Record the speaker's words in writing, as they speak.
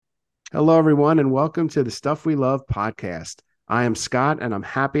Hello, everyone, and welcome to the Stuff We Love podcast. I am Scott, and I'm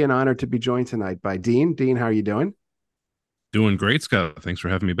happy and honored to be joined tonight by Dean. Dean, how are you doing? Doing great, Scott. Thanks for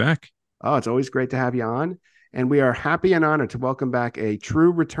having me back. Oh, it's always great to have you on. And we are happy and honored to welcome back a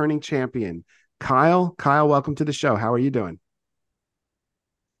true returning champion, Kyle. Kyle, welcome to the show. How are you doing?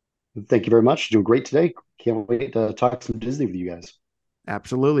 Thank you very much. Doing great today. Can't wait to talk some Disney with you guys.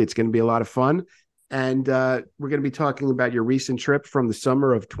 Absolutely. It's going to be a lot of fun. And we're going to be talking about your recent trip from the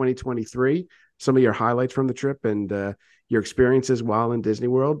summer of 2023, some of your highlights from the trip, and your experiences while in Disney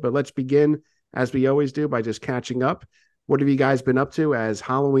World. But let's begin, as we always do, by just catching up. What have you guys been up to as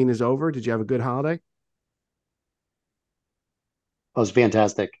Halloween is over? Did you have a good holiday? That was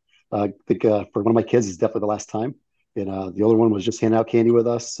fantastic. I think for one of my kids, it's definitely the last time. And the older one was just handing out candy with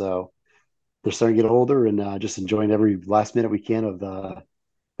us. So they're starting to get older and just enjoying every last minute we can of them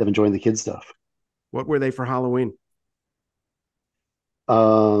enjoying the kids stuff. What were they for Halloween?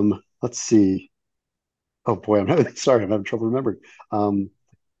 Let's see. Oh boy, sorry, I'm having trouble remembering. Um,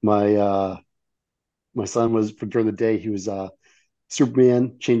 my my son was during the day. He was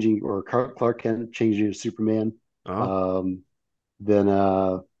Superman changing, or Clark Kent changing to Superman. Oh, Um, then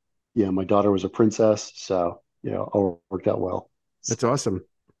my daughter was a princess, so all worked out well. that's awesome.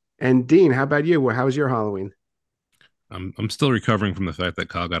 And Dean, how about you? How was your Halloween? I'm still recovering from the fact that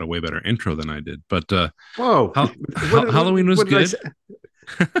Kyle got a way better intro than I did, but Whoa, Halloween was what did I good. say?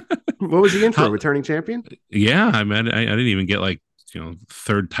 What was the intro? How, Returning champion? yeah, I mean, I didn't even get like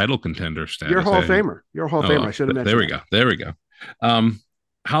third title contender You're a status. Hall of Famer. You're a Hall of Famer. I should have There mentioned we that. go, there we go. Um,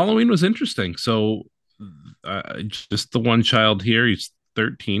 Halloween was interesting. So just the one child here, he's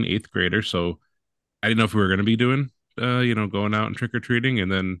 13, eighth grader. So I didn't know if we were going to be doing, going out and trick or treating, and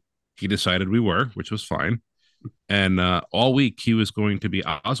then he decided we were, which was fine. And all week he was going to be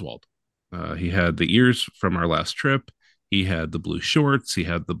Oswald. He had the ears from our last trip. He had the blue shorts. He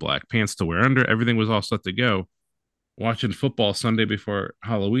had the black pants to wear under. Everything was all set to go. Watching football Sunday before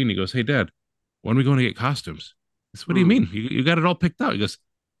Halloween, he goes, "Hey, Dad, when are we going to get costumes?" I said, "What do you Hmm. mean? You got it all picked out?" He goes,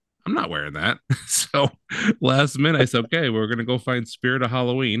 "I'm not wearing that." So last minute, I said, "Okay, we're going to go find Spirit of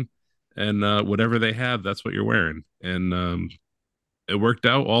Halloween, and whatever they have, that's what you're wearing." And it worked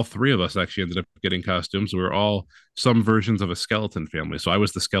out. All three of us actually ended up getting costumes. We were all some versions of a skeleton family. So I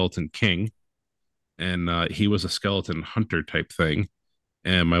was the skeleton king, and he was a skeleton hunter type thing,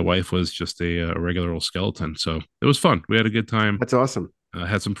 and my wife was just a regular old skeleton. So it was fun. We had a good time. That's awesome.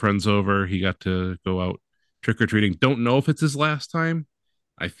 Had some friends over. He got to go out trick or treating. Don't know if it's his last time.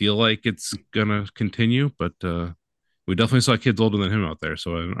 I feel like it's gonna continue, but we definitely saw kids older than him out there.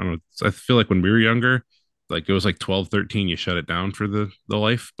 So I don't know. I feel like when we were younger, like it was like 12, 13, you shut it down for the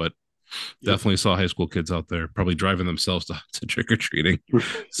life, but Yep. definitely saw high school kids out there probably driving themselves to trick or treating.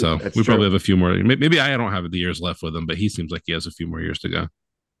 So That's we probably true. have a few more. Maybe I don't have the years left with him, but he seems like he has a few more years to go.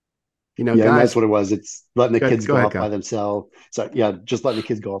 Yeah, and that's Guys, what it was. It's letting the kids go go ahead, off by Kyle. themselves. So yeah, just letting the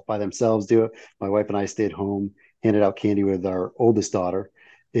kids go off by themselves. Do it. My wife and I stayed home, handed out candy with our oldest daughter,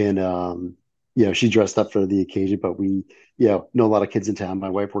 and she dressed up for the occasion. But we, know a lot of kids in town. My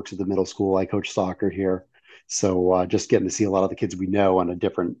wife works at the middle school. I coach soccer here, so just getting to see a lot of the kids we know on a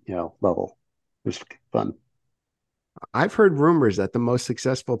different, level. It was fun. I've heard rumors that the most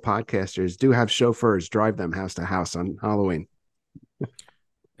successful podcasters do have chauffeurs drive them house to house on Halloween.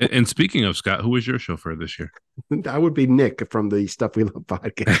 And speaking of Scott, who was your chauffeur this year? That would be Nick from the Stuff We Love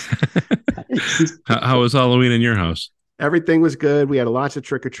podcast. Nice. How was Halloween in your house? Everything was good. We had lots of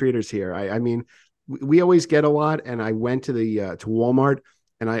trick or treaters here. I mean, we always get a lot. And I went to the to Walmart,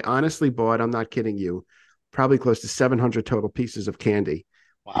 and I honestly bought. I'm not kidding you, probably close to 700 total pieces of candy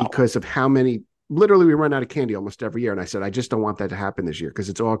Wow. because of how many. Literally, we run out of candy almost every year. And I said, I just don't want that to happen this year because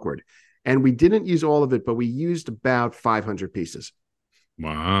it's awkward. And we didn't use all of it, but we used about 500 pieces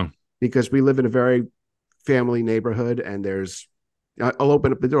Wow. because we live in a very family neighborhood, and I'll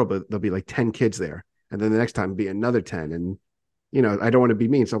open up the door, but there'll be like 10 kids there. And then the next time be another 10. And, I don't want to be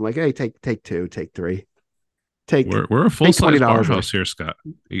mean. So I'm like, hey, take two, take three, take, We're a full take size bar $20 away. house here, Scott.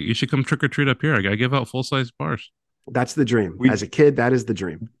 You should come trick or treat up here. I give out full size bars. That's the dream. As We a kid, that is the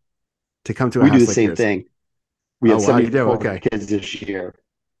dream to come to a we do the house like same yours. thing. We Oh, had wow, you do. 74 Okay. kids this year.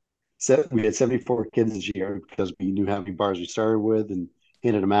 So we had 74 kids this year because we knew how many bars we started with and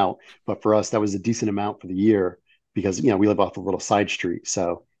handed them out. But for us, that was a decent amount for the year because, we live off a little side street.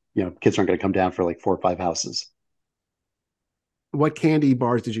 So, kids aren't going to come down for like four or five houses. What candy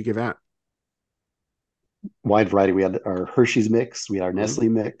bars did you give out? Wide variety. We had our Hershey's mix, we had our Mhm. Nestle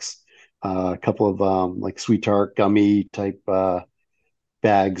mix, a couple of like sweet tart gummy type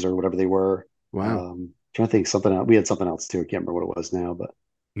bags or whatever they were. Wow. Trying to think something else. We had something else too. I can't remember what it was now, but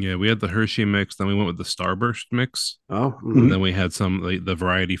Yeah, we had the Hershey mix, then we went with the Starburst mix, Oh, and Mhm. then we had some the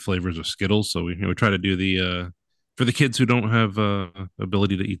variety flavors of Skittles. So we try to do the for the kids who don't have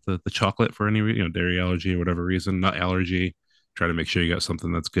ability to eat the chocolate for any dairy allergy or whatever reason, nut allergy. Try to make sure you got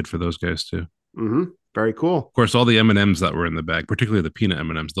something that's good for those guys too. very cool. Of course, all the M&Ms that were in the bag, particularly the peanut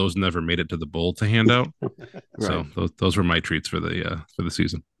M&Ms, those never made it to the bowl to hand out. Right. So those were my treats for the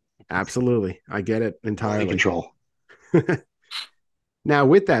season. Absolutely. I get it Quality entirely. control. Now,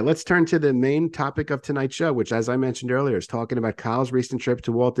 with that, let's turn to the main topic of tonight's show, which, as I mentioned earlier, is talking about Kyle's recent trip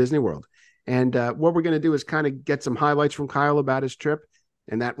to Walt Disney World. And what we're going to do is kind of get some highlights from Kyle about his trip,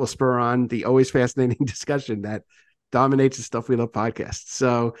 and that will spur on the always fascinating discussion that dominates the Stuff We Love podcast.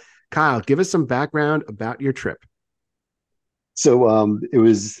 So, Kyle, give us some background about your trip. So it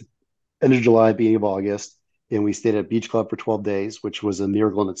was end of July, beginning of August, and we stayed at Beach Club for 12 days, which was a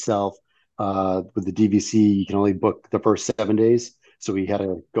miracle in itself. With the DVC, you can only book the first 7 days. So we had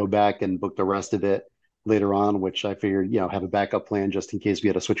to go back and book the rest of it later on, which I figured, have a backup plan just in case we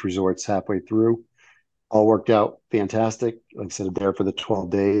had to switch resorts halfway through. All worked out fantastic. Like I said, there for the 12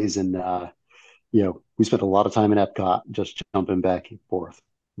 days. And, we spent a lot of time in Epcot just jumping back and forth.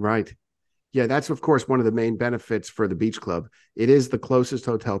 Right. Yeah, that's of course one of the main benefits for the Beach Club. It is the closest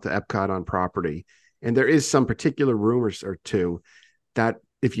hotel to Epcot on property, and there is some particular rumors or two that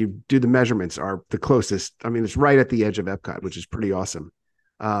if you do the measurements are the closest. I mean, it's right at the edge of Epcot, which is pretty awesome.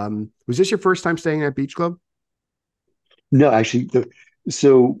 Was this your first time staying at Beach Club? No, actually,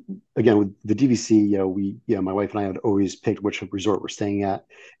 so again with the DVC, my wife and I had always picked which resort we're staying at.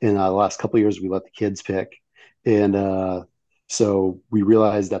 In the last couple of years, we let the kids pick, and so we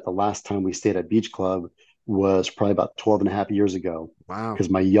realized that the last time we stayed at Beach Club was probably about 12 and a half years ago, Wow. because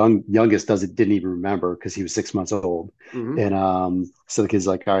my youngest didn't even remember because he was 6 months old, Mm-hmm. and so the kids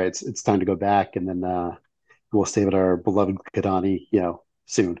like, all right, it's time to go back, and then we'll stay with our beloved Kidani,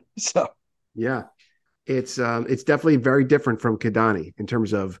 soon. So. Yeah, it's definitely very different from Kidani in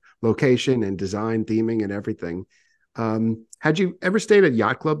terms of location and design, theming, and everything. Had you ever stayed at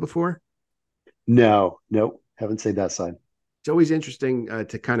Yacht Club before? No, nope, haven't stayed that side. It's always interesting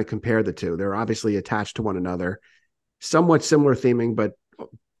to kind of compare the two. They're obviously attached to one another, somewhat similar theming, but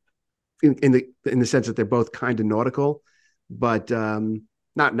in the sense that they're both kind of nautical, but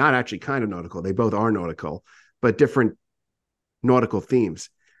not actually kind of nautical. They both are nautical, but different nautical themes.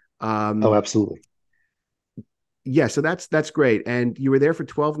 Oh, Um, absolutely. yeah, so that's great. And you were there for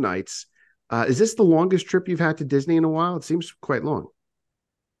 12 nights. Is this the longest trip you've had to Disney in a while? It seems quite long.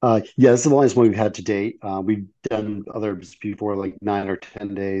 Yeah, this is the longest one we've had to date. We've done others before, like 9 or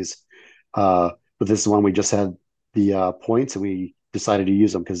 10 days. Uh, but this is one we just had the points, and we decided to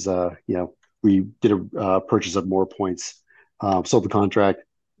use them because we did a purchase of more points, sold the contract,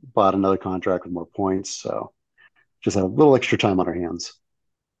 bought another contract with more points. So just had a little extra time on our hands.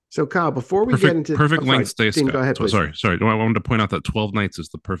 So, Kyle, before we get Perfect into, perfect I'm sorry, length stay, Dean, go Scott. ahead, So please. sorry. I wanted to point out that 12 nights is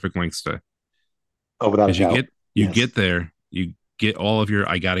the perfect length stay Oh, without a because you doubt. get you Yes. get there, you get all of your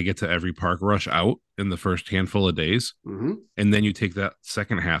I got to get to every park rush out in the first handful of days, Mm-hmm. and then you take that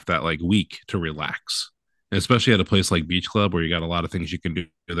second half, that like week, to relax. And especially at a place like Beach Club where you got a lot of things you can do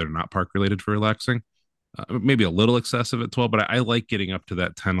that are not park related for relaxing. Maybe a little excessive at 12, but I like getting up to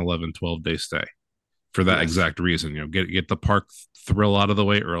that 10, 11, 12 day stay for that Yes. exact reason. Get the park thrill out of the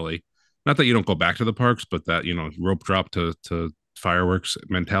way early. Not that you don't go back to the parks, but that rope drop to fireworks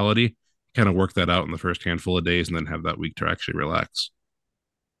mentality. Kind of work that out in the first handful of days, and then have that week to actually relax.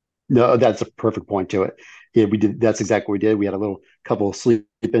 No, that's a perfect point to it. Yeah, we did. That's exactly what we did. We had a little couple of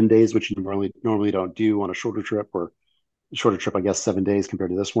sleep-in days, which you normally don't do on a shorter trip, or shorter trip, I guess, 7 days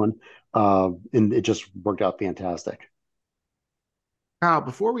compared to this one. And it just worked out fantastic. Kyle,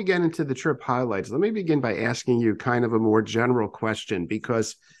 before we get into the trip highlights, let me begin by asking you kind of a more general question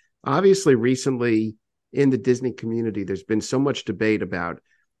because obviously recently in the Disney community, there's been so much debate about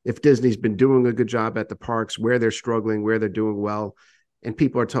if Disney's been doing a good job at the parks, where they're struggling, where they're doing well. And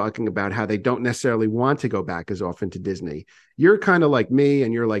people are talking about how they don't necessarily want to go back as often to Disney. You're kind of like me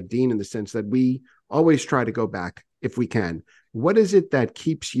and you're like Dean in the sense that we always try to go back if we can. What is it that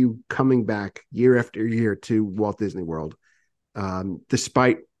keeps you coming back year after year to Walt Disney World?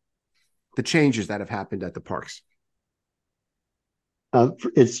 Despite the changes that have happened at the parks.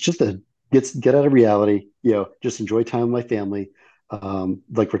 It's just a get out of reality. Just enjoy time with my family.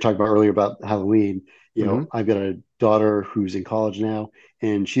 Like we're talking about earlier about Halloween. Mm-hmm. I've got a daughter who's in college now,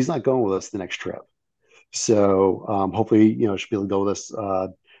 and she's not going with us the next trip. So hopefully, she'll be able to go with us at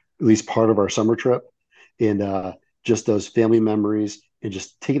least part of our summer trip, and just those family memories, and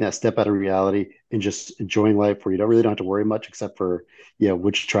just taking that step out of reality and just enjoying life where you don't have to worry much except for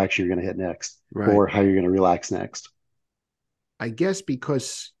which attraction you're going to hit next Right. or how you're going to relax next. I guess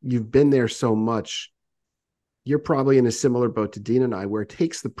because you've been there so much, you're probably in a similar boat to Dean and I, where it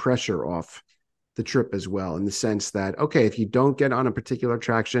takes the pressure off the trip as well, in the sense that, okay, if you don't get on a particular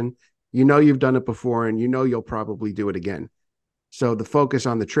attraction, you know you've done it before and you know you'll probably do it again. So the focus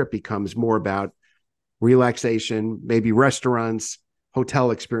on the trip becomes more about relaxation, maybe restaurants,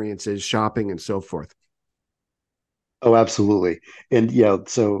 hotel experiences, shopping, and so forth. Oh, absolutely. And yeah,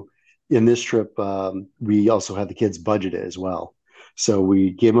 so in this trip, we also had the kids budgeted as well. So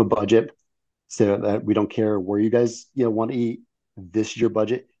we gave them a budget so that we don't care where you guys, want to eat. This is your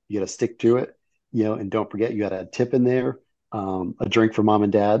budget. You got to stick to it, and don't forget you got a tip in there, a drink for mom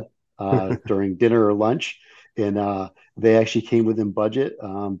and dad during dinner or lunch. And they actually came within budget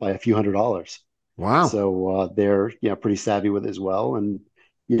by a few $100s. Wow. So they're pretty savvy with it as well, and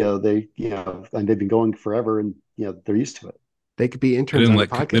and they've been going forever, and they're used to it. They could be interns on the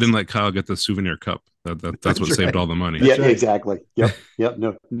They didn't podcast. let Kyle get the souvenir cup. That's what That's saved right. all the money. Yeah, That's right. exactly. Yep, yep.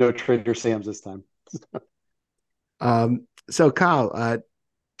 No Trader Sam's this time. So Kyle,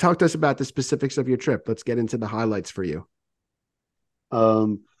 talk to us about the specifics of your trip. Let's get into the highlights for you.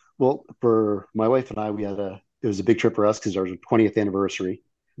 Um, well, for my wife and I, it was a big trip for us because our 20th anniversary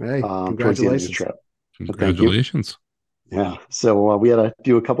Hey, towards the end of the congratulations. trip. So thank you. Congratulations. Yeah. So we had to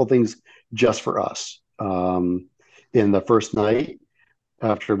do a couple things just for us. In the first night,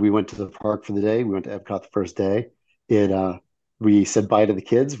 after we went to the park for the day, we went to Epcot the first day. We said bye to the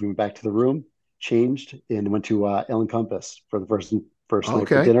kids. We went back to the room, changed, and went to Ellen Compass for the first night for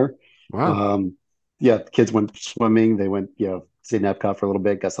Okay. dinner. Wow. Yeah, the kids went swimming. They went, stayed in Epcot for a little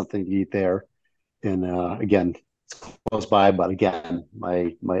bit, got something to eat there. And again, it's close by, but again,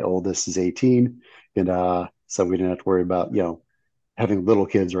 my oldest is 18, and so we didn't have to worry about having little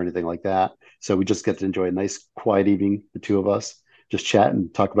kids or anything like that. So we just get to enjoy a nice quiet evening, the two of us, just chat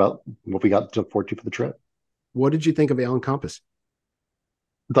and talk about what we got to look forward to for the trip. What did you think of Alan Compass?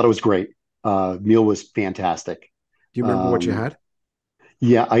 I thought it was great. Meal was fantastic. Do you remember what you Um, had?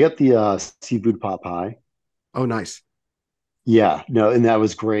 yeah, I got the seafood pot pie. Oh, nice. Yeah, no, and that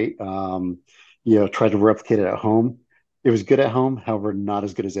was great. Tried to replicate it at home. It was good at home, however, not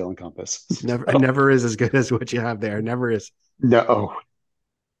as good as Ale and Compass. Never, So, never is as good as what you have there. Never is. no,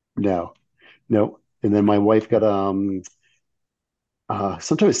 no, no. And then my wife got some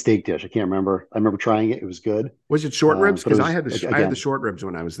type of steak dish. I can't remember. I remember trying it. It was good. Was it short ribs? But it Because I was had I had the again, short ribs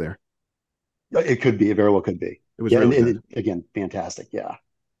when I was there. it could be. It very well could be. It was Yeah, and, really and good. it, again, fantastic. Yeah,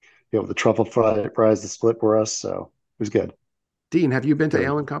 the truffle fries, the split for us. So it was good. Dean, have you been to Very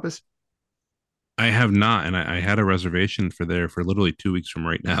Alan good. Compass? I have not, and I had a reservation for there for literally 2 weeks from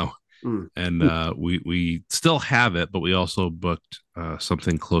right now, Mm. and we still have it, but we also booked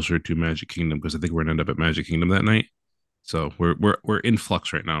something closer to Magic Kingdom because I think we're gonna end up at Magic Kingdom that night. So we're in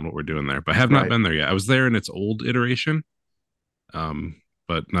flux right now on what we're doing there, but I have not Right. been there yet. I was there in its old iteration, um,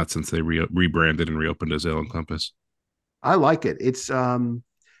 but not since they rebranded and reopened as Ale and Compass. I like it. It's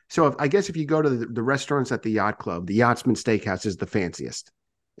so I guess if you go to the restaurants at the yacht club, the Yachtsman Steakhouse is the fanciest.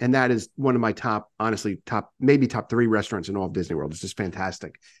 And that is one of my top, honestly, maybe top three restaurants in all of Disney World. It's just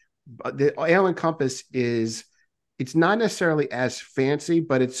fantastic. But the Ale and Compass is it's not necessarily as fancy,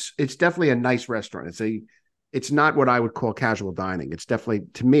 but it's definitely a nice restaurant. It's not what I would call casual dining. It's definitely,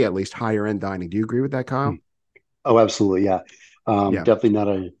 to me at least, higher end dining. Do you agree with that, Kyle? Oh, absolutely. Yeah. Yeah. Definitely not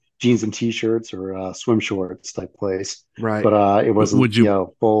a jeans and t-shirts or swim shorts type place, Right. but it wasn't, Would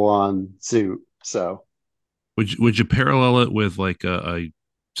you full on suit. So, would you parallel it with like a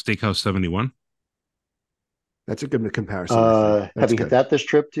Steakhouse 71? That's a good comparison, I think. That's having hit good. that this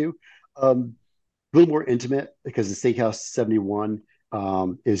trip too, a little more intimate because the Steakhouse 71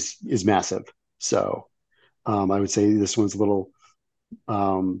 is massive. So, I would say this one's a little,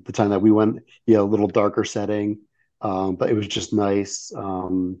 the time that we went, a little darker setting, but it was just nice.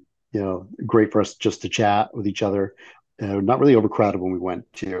 Great for us just to chat with each other. Not really overcrowded when we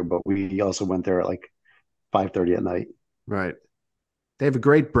went to, but we also went there at like 5:30 at night. Right. They have a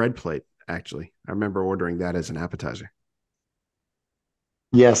great bread plate, actually. I remember ordering that as an appetizer.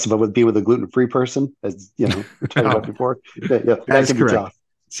 Yes, but with being with a gluten-free person, as we talked about Oh, before, that that is can be correct. tough.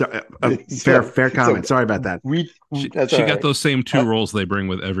 So, fair, So, fair so comment. Sorry about that. that's She all got right. those same two Uh, rolls they bring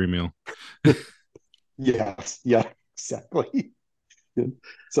with every meal. yes, yeah, exactly.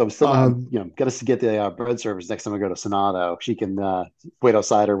 So I'm still not, Um, got to get the bread service next time I go to Sonado. She can wait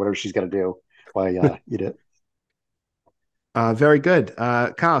outside or whatever she's got to do while I eat it. very good.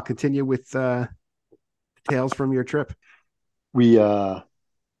 Kyle, continue with tales from your trip. We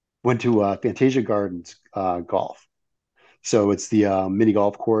went to Fantasia Gardens golf. So it's the mini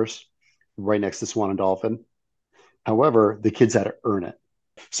golf course right next to Swan and Dolphin. However, the kids had to earn it.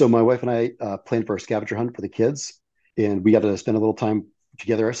 So my wife and I planned for a scavenger hunt for the kids, and we got to spend a little time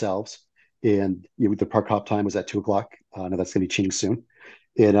together ourselves. And the park hop time was at 2 o'clock. I know that's going to be changing soon.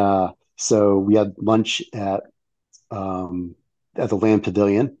 And so we had lunch um, at the land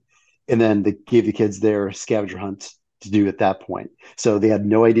pavilion, and then they gave the kids their scavenger hunt to do at that point. So they had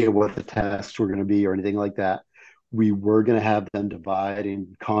no idea what the tasks were going to be or anything like that. We were going to have them divide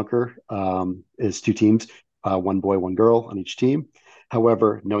and conquer as two teams, one boy, one girl on each team.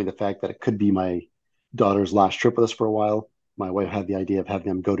 However, knowing the fact that it could be my daughter's last trip with us for a while, my wife had the idea of having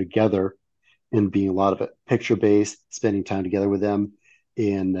them go together and being a lot of it picture based, spending time together with them.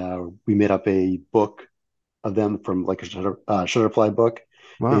 And we made up a book of them from like a Shutterfly book,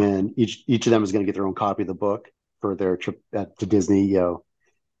 Wow. and each of them is going to get their own copy of the book for their trip to Disney.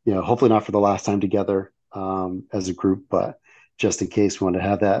 Hopefully not for the last time together as a group, but just in case we wanted to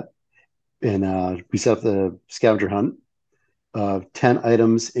have that. And we set up the scavenger hunt of 10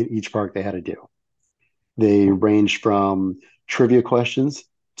 items in each park they had to do. They range from trivia questions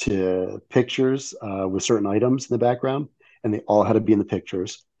to pictures with certain items in the background, and they all had to be in the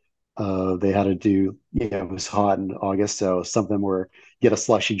pictures. They had to do, it was hot in August, so some of them were get a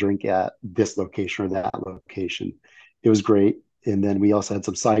slushy drink at this location or that location. It was great. And then we also had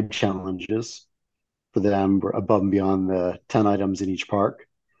some side challenges for them above and beyond the 10 items in each park.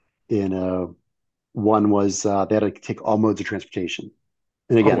 And one was they had to take all modes of transportation.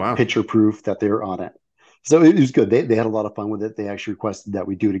 And Oh, again, wow. picture proof that they're on it. So it was good. They had a lot of fun with it. They actually requested that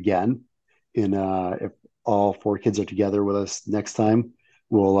we do it again. And if all four kids are together with us next time,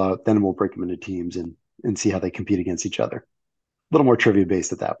 we'll break them into teams and see how they compete against each other. A little more trivia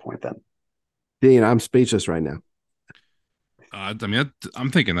based at that point then. Dean, I'm speechless right now. I mean, I'm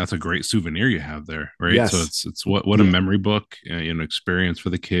thinking that's a great souvenir you have there, right? So Yes. it's what a Yeah. memory book, experience for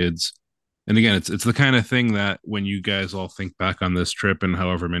the kids. And again, it's the kind of thing that when you guys all think back on this trip and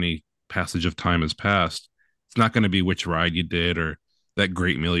however many passage of time has passed, it's not going to be which ride you did or that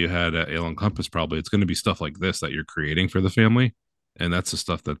great meal you had at Ale and Compass. Probably it's going to be stuff like this that you're creating for the family, and that's the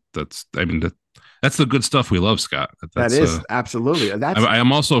stuff that's the good stuff we love, Scott. That That's is absolutely. I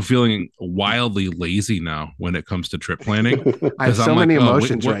am also feeling wildly lazy now when it comes to trip planning I have because I'm so many like, oh, wait,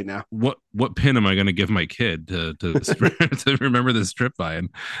 emotions right now. what pin am I going to give my kid to remember this trip by? And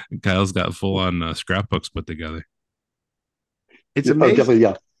Kyle's got full on scrapbooks put together. It's Oh, amazing. definitely,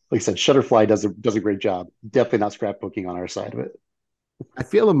 yeah. Like I said, Shutterfly does a great job. Definitely not scrapbooking on our side of it. I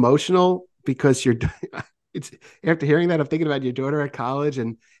feel emotional because you're it's after hearing that, I'm thinking about your daughter at college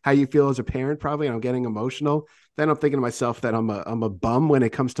and how you feel as a parent, probably, and I'm getting emotional. Then I'm thinking to myself that I'm a bum when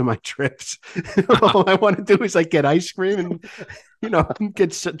it comes to my trips. All I want to do is like get ice cream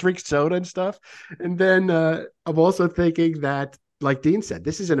and drink soda and stuff. And then I'm also thinking that, like Dean said,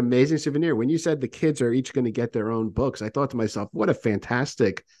 this is an amazing souvenir. When you said the kids are each going to get their own books, I thought to myself, what a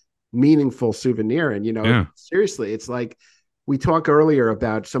fantastic, meaningful souvenir. And Yeah. seriously, it's like we talked earlier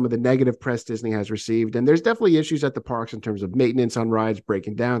about some of the negative press Disney has received, and there's definitely issues at the parks in terms of maintenance on rides,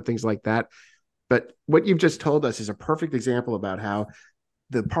 breaking down, things like that. But what you've just told us is a perfect example about how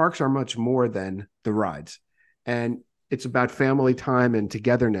the parks are much more than the rides. And it's about family time and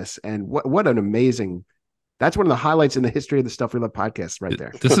togetherness. And what an amazing, that's one of the highlights in the history of the Stuff We Love podcast right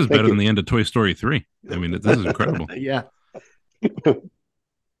there. This is Thank better than you. the end of Toy Story 3. I mean, this is incredible. Yeah.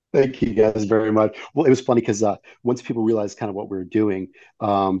 Thank you guys very much. Well, it was funny because once people realized kind of what we were doing,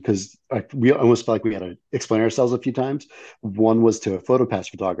 because we almost felt like we had to explain ourselves a few times. One was to a PhotoPass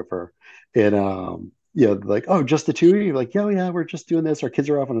photographer, and like, oh, just the two of you? Like, yeah, we're just doing this. Our kids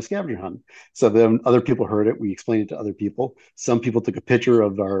are off on a scavenger hunt. So then other people heard it. We explained it to other people. Some people took a picture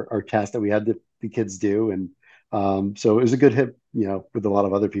of our task that we had the kids do, and so it was a good hit, with a lot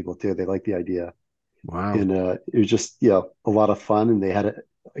of other people too. They liked the idea. Wow. And it was just a lot of fun, and they had it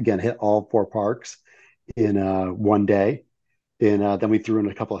again hit all four parks in one day. And then we threw in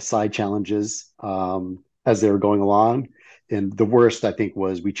a couple of side challenges as they were going along. And the worst, I think,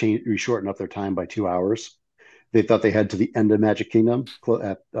 was we shortened up their time by 2 hours. They thought they had to the end of Magic Kingdom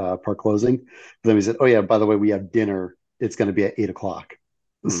at park closing. But then we said, oh yeah, by the way, we have dinner. It's going to be at 8 o'clock.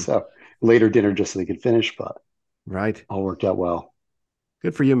 Hmm. So later dinner just so they could finish, but Right. all worked out well.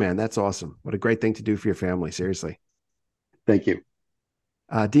 Good for you, man. That's awesome. What a great thing to do for your family. Seriously. Thank you.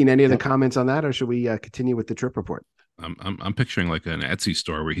 Dean, any other Yep. comments on that, or should we continue with the trip report? I'm picturing like an Etsy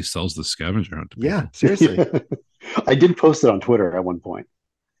store where he sells the scavenger hunt to Yeah, people. seriously. I did post it on Twitter at one point.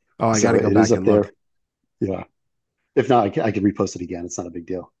 Oh, I got So to go it is back up and look. there. Yeah. If not, I can repost it again. It's not a big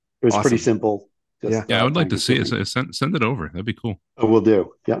deal. It was pretty Awesome. simple. Yeah. Just Yeah, I would like time to see it. consuming. Send it over. That'd be cool. Oh, we'll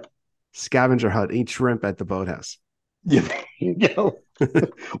do. Yeah. Scavenger hunt, eat shrimp at the boathouse. Yeah. There you go.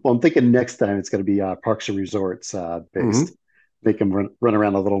 Well, I'm thinking next time it's going to be Parks and Resorts Hmm. based. Make them run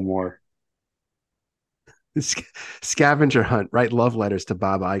around a little more. Scavenger hunt, write love letters to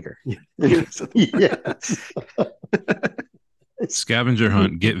Bob Iger. Yes. Scavenger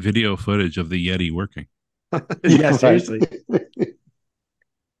hunt, get video footage of the Yeti working. Yeah, Right. seriously.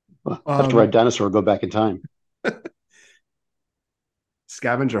 Well, have to ride dinosaur, go back in time.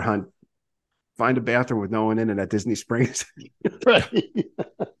 Scavenger hunt, find a bathroom with no one in it at Disney Springs. Right.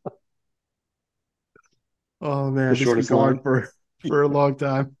 Oh man, The this could shortest go on line. for a long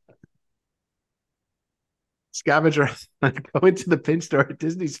time. Scavenger hunt, go into the pin store at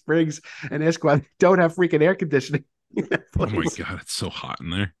Disney Springs and ask why they don't have freaking air conditioning. Oh my god, it's so hot in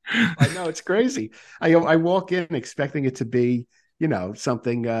there. I know, it's crazy. I walk in expecting it to be,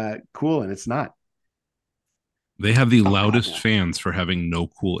 something cool, and it's not. They have the Oh God, loudest no. fans for having no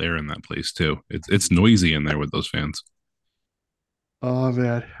cool air in that place too. It's noisy in there with those fans. Oh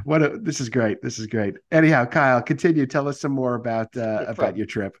man, this is great. This is great. Anyhow, Kyle, continue. Tell us some more No about your problem.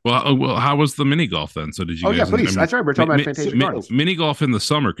 trip. Well, how was the mini golf then? So did you Oh yeah, guys? I please. mean, That's right. We're talking about Fantasia So Gardens. mini golf in the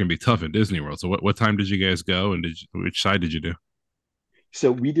summer can be tough at Disney World. So what time did you guys go, and which side did you do?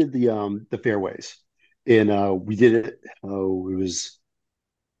 so we did the fairways, and we did it. Oh,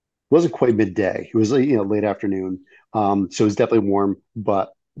 wasn't quite midday. It was late afternoon. So it was definitely warm,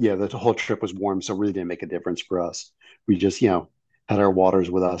 but yeah, the whole trip was warm, so it really didn't make a difference for us. We just had our waters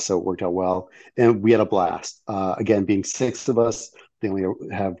with us, so it worked out well, and we had a blast. Again, being six of us, they only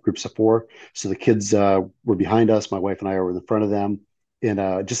have groups of four, so the kids were behind us. My wife and I were in the front of them,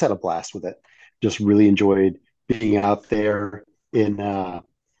 and just had a blast with it. Just really enjoyed being out there in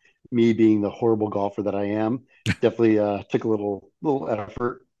me being the horrible golfer that I am, definitely took a little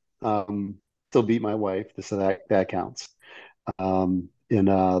effort. Still beat my wife, so that counts. And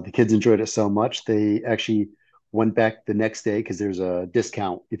the kids enjoyed it so much they actually went back the next day because there's a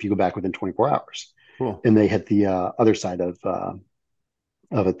discount if you go back within 24 hours. Cool. And they hit the other side of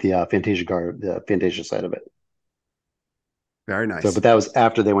it, the the Fantasia side of it. Very So, nice. but that was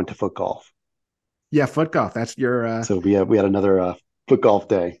after they went to foot golf. Yeah, foot golf. That's your. So we had another foot golf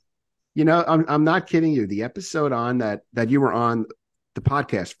day. I'm not kidding you. The episode on that you were on the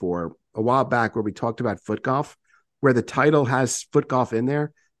podcast for a while back, where we talked about foot golf, where the title has foot golf in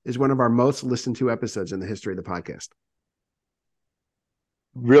there, is one of our most listened to episodes in the history of the podcast.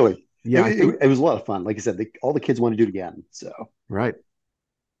 Really, Yeah, I think it was a lot of fun. Like I said, all the kids want to do it again. right.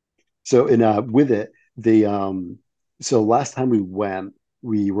 And with it, the so last time we went,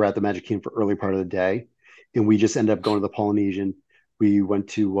 we were at the Magic Kingdom for early part of the day, and we just ended up going to the Polynesian. We went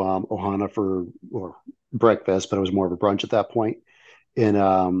to Ohana for or breakfast, but it was more of a brunch at that point,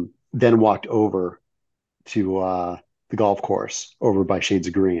 and then walked over to the golf course over by Shades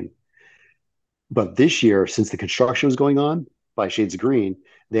of Green. But this year, since the construction was going on by Shades of Green,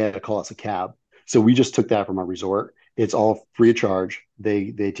 they had to call us a cab. So we just took that from our resort. It's all free of charge.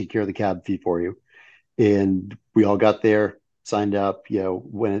 They take care of the cab fee for you. And we all got there, signed up,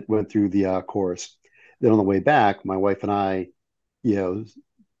 when it went through the course. Then on the way back, my wife and I, you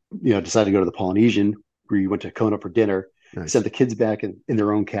know, decided to go to the Polynesian. We went to Kona for dinner, Nice. sent the kids back in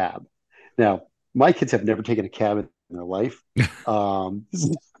their own cab. Now, my kids have never taken a cab in their life.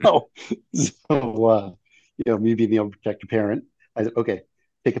 So, me being the overprotective parent, I said, okay,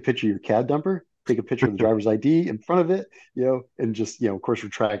 take a picture of your cab number, take a picture of the driver's ID in front of it, and just, of course, we're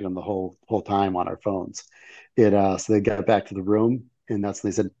tracking them the whole time on our phones. So they got back to the room, and that's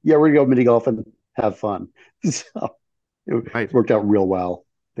when they said, yeah, we're gonna go mini golf and have fun. So it Right. worked out real well.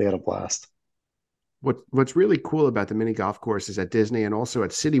 They had a blast. What's really cool about the mini golf courses at Disney and also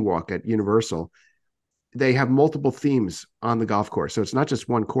at City Walk at Universal, they have multiple themes on the golf course. So it's not just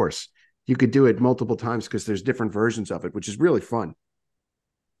one course. You could do it multiple times because there's different versions of it, which is really fun.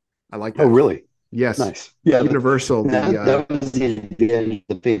 I like Oh, that. really? Yes. Nice. Yeah, Universal, that was the advantage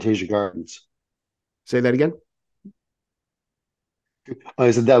of the Fantasia Gardens. say that again.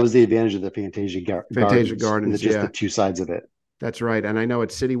 I said that was the advantage of the Fantasia Fantasia Gardens, and Gardens. just the Yeah, two sides of it. that's right. And I know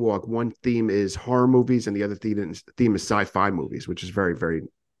at City Walk, one theme is horror movies and the other theme is sci-fi movies, which is very, very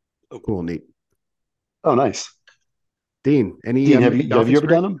cool and neat. Oh, nice. Dean, any Dean, mini golf have you ever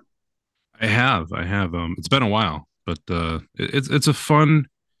done experience? them? I have. It's been a while, but it's a fun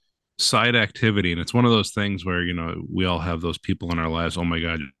side activity, and it's one of those things where we all have those people in our lives. Oh my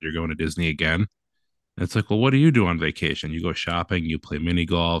God, you're going to Disney again? And it's like, well, what do you do on vacation? You go shopping, you play mini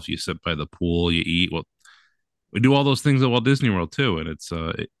golf, you sit by the pool, you eat. Well, we do all those things at Walt Disney World too, and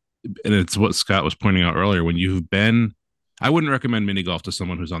it's what Scott was pointing out earlier. When you've been, I wouldn't recommend mini golf to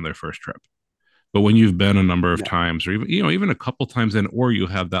someone who's on their first trip. But when you've been a number of No. times, or even a couple times in, or you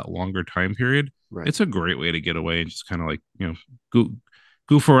have that longer time period, Right. it's a great way to get away and just kind of like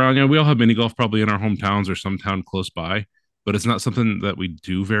goof around. We all have mini golf probably in our hometowns or some town close by, but it's not something that we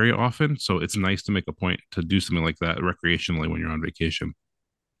do very often. So it's nice to make a point to do something like that recreationally when you're on vacation.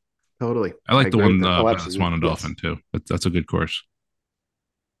 Totally. I I like the agree with one that. Oh, by the Swan absolutely. and Yes. Dolphin too. That's a good course.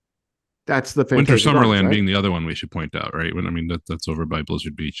 That's the Winter Fantasia Gardens, Summerland right? being the other one we should point out, right? When I mean that's over by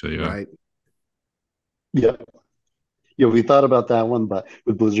Blizzard Beach. Right. Yeah. Yeah, we thought about that one, but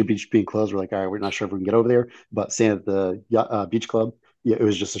with Blizzard Beach being closed, we're like, all right, we're not sure if we can get over there. But staying at the beach club, yeah, it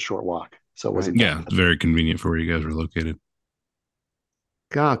was just a short walk, so it Right. wasn't that Yeah, bad. it's very convenient for where you guys are located.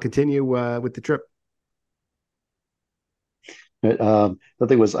 Kyle, continue with the trip. But, the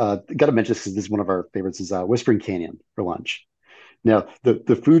thing was, got to mention this because this is one of our favorites is Whispering Canyon for lunch. Now,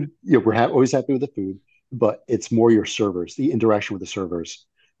 the food, we're always happy with the food, but it's more your servers, the interaction with the servers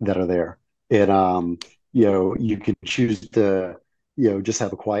that are there. And you can choose to, just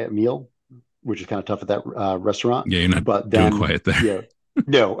have a quiet meal, which is kind of tough at that restaurant. Yeah, you're not But doing then, quiet there.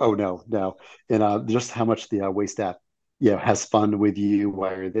 no, oh no, no, and just how much the wait staff, has fun with you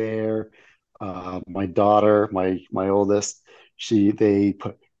while you're there. My daughter, my oldest, they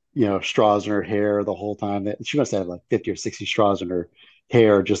put straws in her hair the whole time. That she must have like 50 or 60 straws in her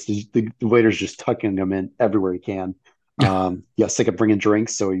hair. Just the waiter's just tucking them in everywhere he can. Sick of bringing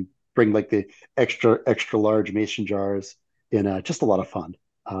drinks, so we bring like the extra large mason jars, and just a lot of fun.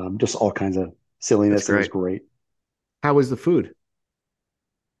 Just all kinds of That's silliness. It was great. great. How was the food?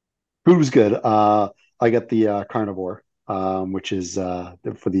 Food was good. I got the carnivore, which is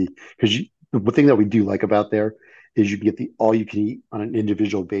for the because the thing that we do like about there is you can get the all you can eat on an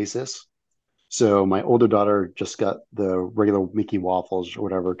individual basis. So my older daughter just got the regular Mickey waffles or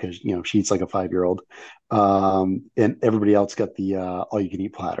whatever because she eats like a 5 year old, and everybody else got the all you can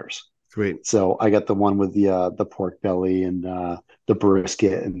eat platters. Sweet. So I got the one with the pork belly and the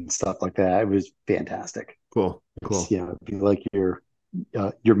brisket and stuff like that. It was fantastic. Cool. It's, Cool. if you like your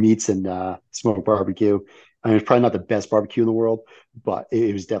meats and smoked barbecue. I mean, it's probably not the best barbecue in the world, but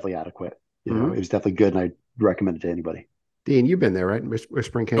it was definitely adequate. It Hmm. was definitely good, and I recommend it to anybody. Dean, you've been there, right?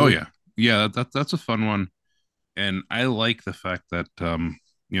 Whispering Oh Canyon. yeah, yeah. That's a fun one, and I like the fact that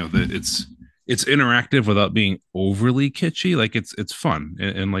that it's interactive without being overly kitschy. Like it's fun,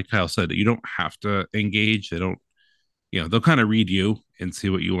 and like Kyle said, you don't have to engage. They don't, they'll kind of read you and see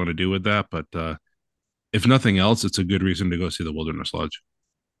what you want to do with that. But if nothing else, it's a good reason to go see the Wilderness Lodge.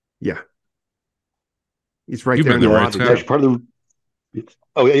 Yeah. It's right You've there been in there, the Yeah, right, lobby Scott? too. actually, part of the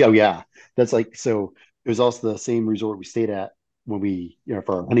oh yeah, oh yeah, that's like so. It was also the same resort we stayed at when we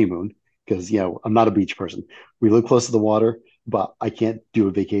for our honeymoon because I'm not a beach person. We live close to the water, but I can't do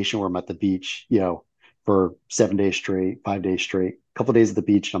a vacation where I'm at the beach for 7 days straight, 5 days straight. A couple of days at the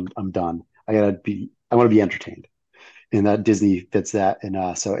beach, I'm done. I want to be entertained, and that Disney fits that.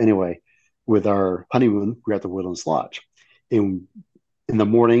 And so anyway, with our honeymoon, we are at the Wilderness Lodge, and in the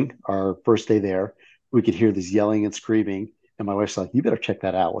morning, our first day there, we could hear this yelling and screaming. And my wife's like, "You better check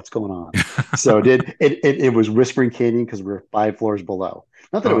that out. What's going on?" So it was Whispering Canyon because we were 5 floors below.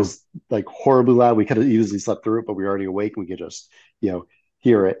 Not that it Oh, was like horribly loud. We could have easily slept through it, but we were already awake and we could just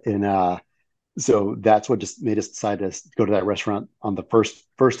hear it. And so that's what just made us decide to go to that restaurant on the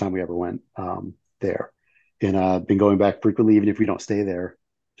first time we ever went there. And been going back frequently, even if we don't stay there,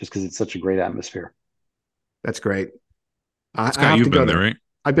 just because it's such a great atmosphere. that's great. I Scott, have to you've go been there, there. right?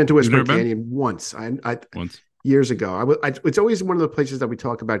 I've been to You've never Whispering been Canyon once. I once. years ago. It's always one of the places that we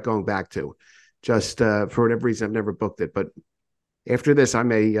talk about going back to. Just for whatever reason, I've never booked it, but after this, I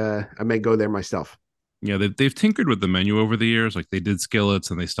may go there myself. Yeah, they've tinkered with the menu over the years. Like they did skillets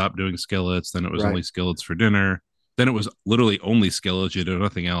and they stopped doing skillets. Then it was Right. only skillets for dinner. Then it was literally only skillets. You do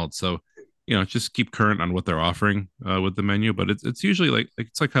nothing else. So, just keep current on what they're offering with the menu. But it's usually like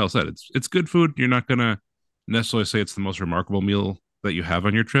it's like Kyle said, it's good food. You're not gonna necessarily say it's the most remarkable meal that you have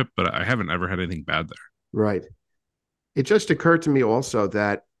on your trip, but I haven't ever had anything bad there. Right. It just occurred to me also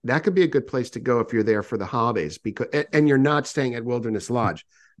that that could be a good place to go if you're there for the holidays because and you're not staying at Wilderness Lodge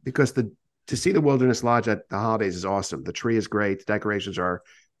because the to see the Wilderness Lodge at the holidays is awesome. The tree is great. The decorations are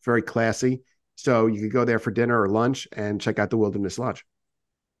very classy. So you could go there for dinner or lunch and check out the Wilderness Lodge.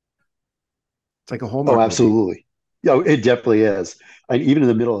 It's like a Oh, Hallmark movie. absolutely. Yeah, it definitely is. And even in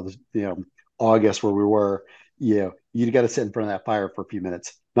the middle of August where we were, you got to sit in front of that fire for a few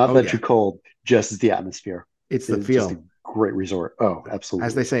minutes. Not Oh that too yeah. cold, just as the atmosphere. It's the It's just a feel. great resort. Oh, As they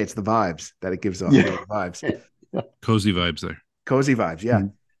absolutely. say, it's the vibes that it gives off. Yeah. You know, the vibes. Cozy vibes there. Cozy vibes, yeah.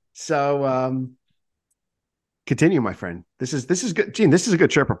 So continue, my friend. This is good. Gene, this is a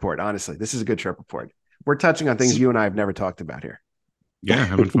good trip report. Honestly, this is a good trip report. We're touching on things So- you and I have never talked about here. Yeah,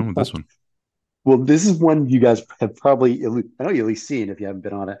 having fun with this one. well, this is one you guys have probably, I know you at least seen if you haven't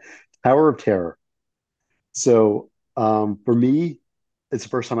been on it. Tower of Terror. So for me, it's the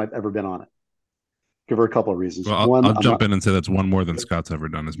first time I've ever been on it for a couple of reasons. Well, One, I'll I'm jump not. in and say that's one more than Scott's ever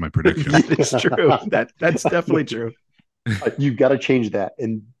done. Is my prediction. That is true. That's definitely true. You've got to change that.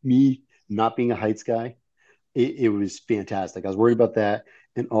 And me not being a heights guy, it was fantastic. I was worried about that,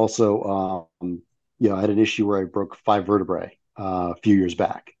 and also, I had an issue where I broke five vertebrae a few years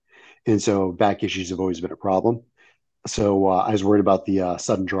back, and so back issues have always been a problem. So I was worried about the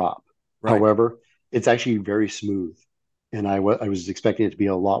sudden drop. Right. However, it's actually very smooth, and I was expecting it to be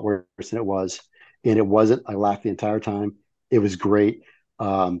a lot worse than it was, and it wasn't. I laughed the entire time. It was great.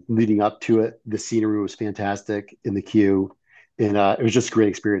 Leading up to it, the scenery was fantastic in the queue, and it was just a great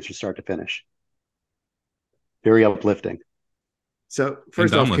experience from start to finish. Very uplifting. So And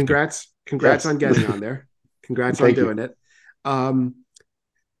first off, downlifting. congrats Yes. on getting on there. Congrats on Thank doing you. it. Um,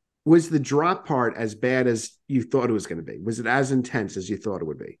 was the drop part as bad as you thought it was going to be? Was it as intense as you thought it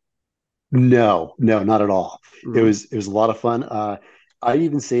would be? No, no, not at all. Mm-hmm. It was a lot of fun. I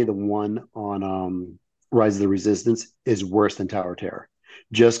even say the one on Rise of the Resistance is worse than Tower of Terror,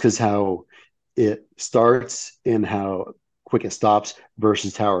 just because how it starts and how quick it stops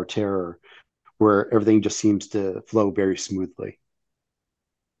versus Tower of Terror, where everything just seems to flow very smoothly.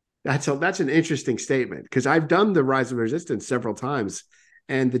 That's an interesting statement because I've done the Rise of Resistance several times,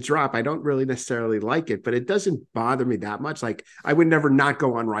 and the drop I don't really necessarily like it, but it doesn't bother me that much. Like I would never not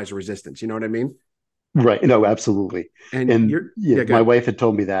go on Rise of Resistance. You know what I mean? Right. No, absolutely. And And you're yeah, yeah, my good. wife had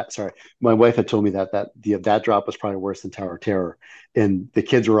told me that. Sorry. My wife had told me that drop was probably worse than Tower of Terror. And the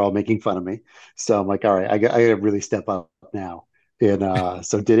kids were all making fun of me. So I'm like, all right, I gotta really step up now. And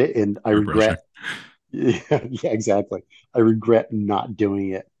so did it. And I Peer pressure. regret, yeah, yeah, exactly. I regret not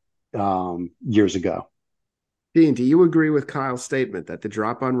doing it years ago. Dean, do you agree with Kyle's statement that the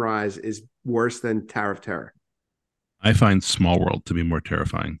drop on Rise is worse than Tower of Terror? I find Small World to be more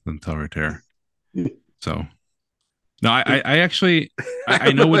terrifying than Tower of Terror. So no, I actually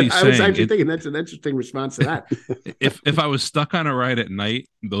I know what he's I was saying. actually thinking that's an interesting response to that. If I was stuck on a ride at night,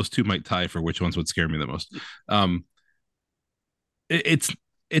 those two might tie for which ones would scare me the most. Um, it's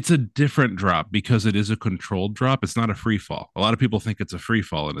it's a different drop because it is a controlled drop. It's not a free fall. A lot of people think it's a free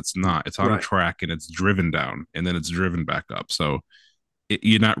fall, and it's not. It's on a Right. track and it's driven down, and then it's driven back up. So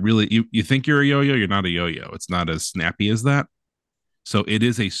you're not really you think you're a yo-yo. You're not a yo-yo. It's not as snappy as that. So it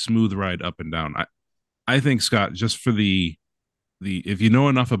is a smooth ride up and down. I think Scott, just for the if you know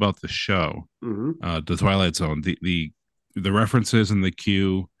enough about the show, Mm-hmm. the Twilight Zone, the references in the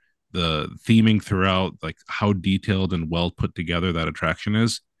queue, the theming throughout, like how detailed and well put together that attraction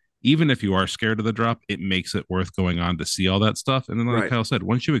is. Even if you are scared of the drop, it makes it worth going on to see all that stuff. And then, like Right. Kyle said,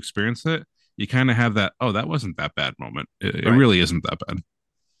 once you experience it, you kind of have that, oh, that wasn't that bad moment. It Right. really isn't that bad.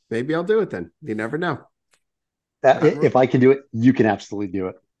 Maybe I'll do it then. You never know. If I can do it, you can absolutely do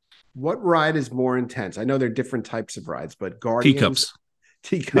it. What ride is more intense? I know there are different types of rides, but Guardians, Teacups.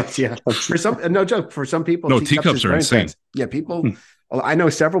 teacups, yeah. For some, no joke. For some people, No, teacups is teacups are very insane. intense. Yeah, people. Well, I know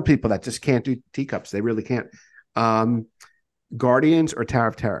several people that just can't do teacups. They really can't. Um, Guardians or Tower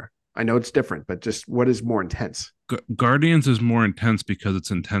of Terror? I know it's different, but just what is more intense? Guardians is more intense because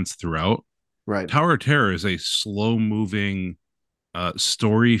it's intense throughout. Right. Tower of Terror is a slow moving,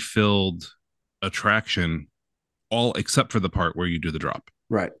 story filled attraction, all except for the part where you do the drop.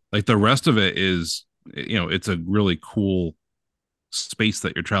 Right. Like the rest of it is, it's a really cool space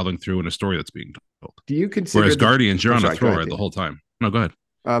that you're traveling through in a story that's being told. Do you consider Whereas the? Guardians, you're I'm on a sorry. Go thrill ahead, ride the Dean. whole time. No, go ahead.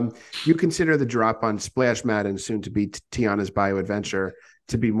 Do you consider the drop on Splash Mountain, soon to be Tiana's Bio Adventure,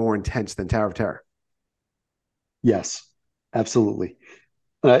 to be more intense than Tower of Terror? Yes, absolutely.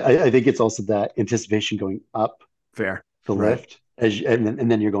 I think it's also that anticipation going up Fair. the Right. lift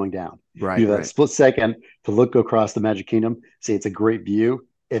and then you're going down. You Right. have that Right. split second to look across the Magic Kingdom, say it's a great view,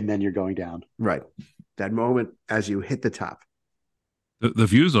 and then you're going down. Right. That moment as you hit the top. The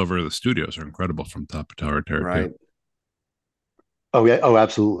views over the studios are incredible from top of Tower of Terror too. Right. Oh yeah, oh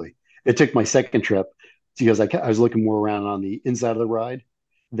absolutely. It took my second trip because I was looking more around on the inside of the ride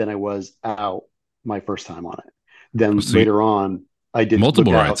than I was out my first time on it. Then So later on, I did look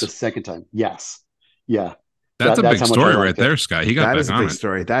multiple out the rides. second time. Yes, yeah, That's a that's big how much I story right liked it. there, Sky. He got That back is a on big it.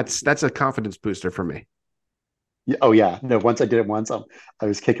 story. That's a confidence booster for me. Yeah, oh yeah, no. Once I did it once, I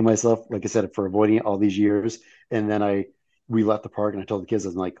was kicking myself, like I said, for avoiding it all these years. And then we left the park, and I told the kids, I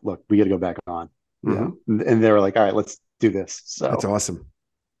was like, "Look, we got to go back on." Yeah, Mm-hmm. and they were like, "All right, let's do this." That's So, awesome.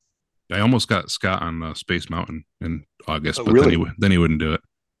 I almost got Scott on Space Mountain in August, oh, but really, then he wouldn't do it.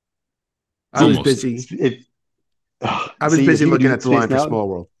 I was see, Almost. busy. if I was see if busy you could looking do at the Space line for Mountain, Small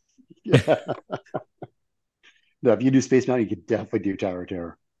World. yeah. No, if you do Space Mountain, you could definitely do Tower of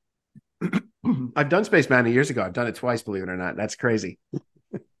Terror. I've done Space Mountain years ago. I've done it twice, believe it or not. That's crazy.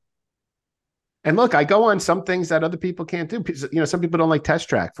 And look, I go on some things that other people can't do. Some people don't like Test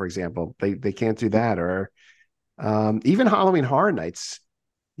Track, for example. They can't do that, or even Halloween Horror Nights.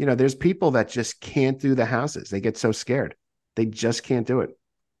 There's people that just can't do the houses. They get so scared. They just can't do it.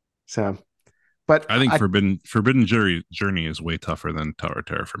 So, but I think Forbidden Journey is way tougher than Tower of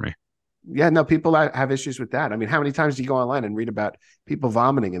Terror for me. yeah, no, people have issues with that. I mean, how many times do you go online and read about people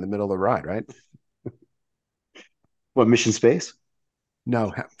vomiting in the middle of the ride, right? What, Mission Space?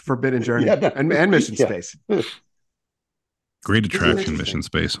 No, Forbidden Journey Yeah, no. and Mission Yeah. Space. Great This is attraction, interesting. Mission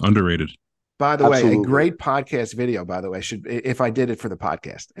Space, underrated. By the way, a Absolutely. great podcast video, by the way, should if I did it for the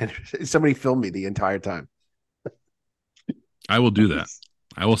podcast and somebody filmed me the entire time. I will do that.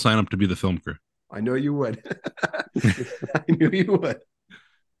 I will sign up to be the film crew. I know you would. I knew you would.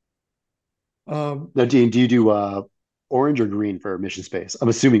 Now, Dean, do you do orange or green for Mission Space? I'm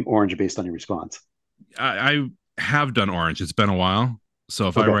assuming orange based on your response. I have done orange. It's been a while. So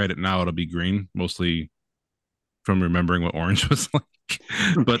if I Okay. write it now, it'll be green, mostly from remembering what orange was like.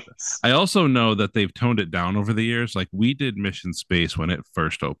 But I also know that they've toned it down over the years. Like we did Mission Space when it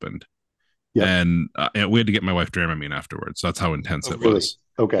first opened. Yep. And we had to get my wife Dramamine afterwards. That's how intense Oh, it really? was.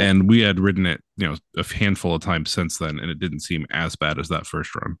 Okay. And we had ridden it, a handful of times since then, and it didn't seem as bad as that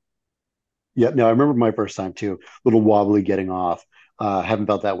first run. Yeah, no, I remember my first time too. A little wobbly getting off. Haven't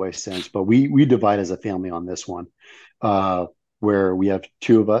felt that way since, but we divide as a family on this one, uh, where we have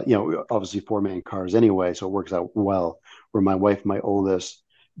two of us. Obviously four-man cars anyway, so it works out well. Where my wife, my oldest,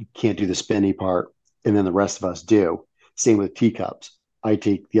 can't do the spinny part, and then the rest of us do. Same with teacups. I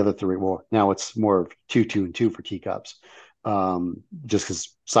take the other three. Well, now it's more of two, and two for teacups, just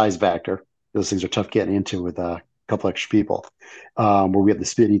because size factor. Those things are tough getting into with a couple extra people. Where we have the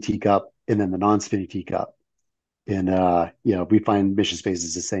spinny teacup and then the non-spinny teacup. And we find Mission Space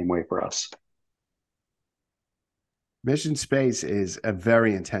is the same way for us. Mission Space is a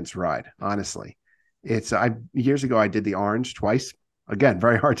very intense ride, honestly. Years ago I did the orange twice. Again,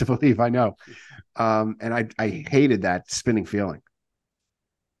 very hard to believe, I know. And I hated that spinning feeling.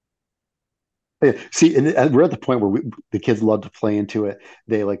 Yeah, see, and we're at the point where the kids love to play into it.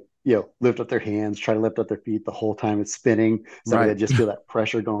 They lift up their hands, try to lift up their feet the whole time it's spinning. So Right. they just feel that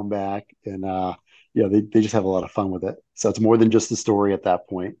pressure going back. And they just have a lot of fun with it. So it's more than just the story at that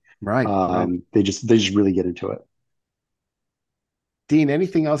point. Right. They just really get into it. Dean,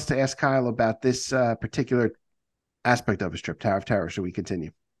 anything else to ask Kyle about this particular aspect of his trip, Tower of Terror? Should we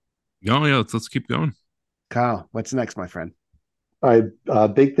continue? Oh yeah, let's keep going. Kyle, what's next, my friend? All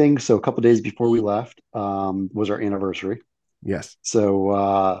right, big thing. So a couple days before we left was our anniversary. Yes.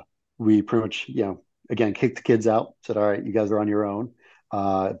 So we pretty much, again, kicked the kids out, said, all right, you guys are on your own.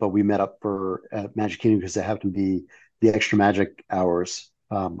 But we met up at Magic Kingdom because it happened to be the extra magic hours.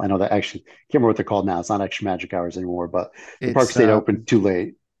 I know that actually, can't remember what they're called now. It's not extra magic hours anymore, but the park stayed open too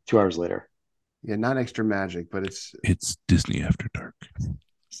late, 2 hours later. Yeah, not extra magic, but it's Disney After Dark.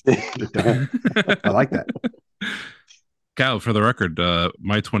 I like that. Cal, for the record,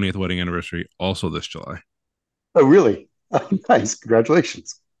 my 20th wedding anniversary also this July. Oh, really? Nice.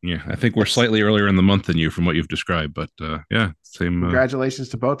 Congratulations. Yeah, I think we're slightly earlier in the month than you from what you've described, but yeah, same. Congratulations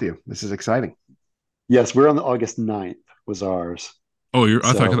to both of you. This is exciting. Yes, we're on the August 9th was ours. Oh,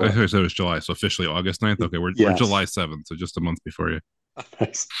 I thought it was July, so officially August 9th. Okay, we're July 7th, so just a month before you.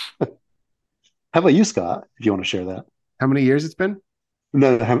 Nice. How about you, Scott, if you want to share that? How many years it's been?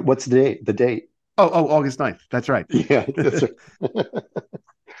 No, what's the date? The date. Oh, August 9th. That's right. Yeah, that's right.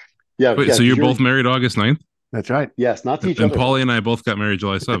 Yeah. Wait, so you're both married August 9th? That's right. Yes, not to each and other. Paulie and I both got married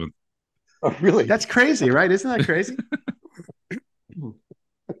July 7th. Oh, really? That's crazy, right? Isn't that crazy?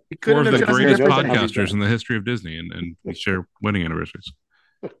 Four of the greatest podcasters in the history of Disney, and we share wedding anniversaries.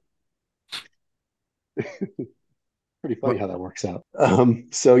 Pretty funny how that works out.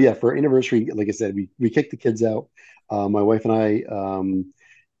 So yeah, for our anniversary, like I said, we kicked the kids out. My wife and I,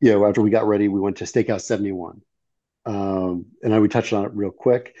 after we got ready, we went to Steakhouse 71. And we touched on it real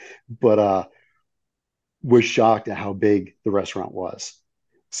quick, but was shocked at how big the restaurant was.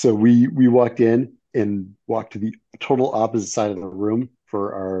 So we walked in and walked to the total opposite side of the room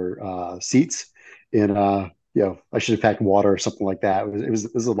for our seats. And I should have packed water or something like that. It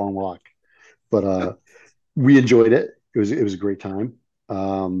was a long walk, but we enjoyed it. It was a great time.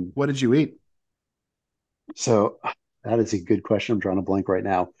 What did you eat? So that is a good question. I'm drawing a blank right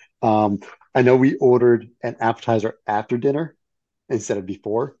now. I know we ordered an appetizer after dinner instead of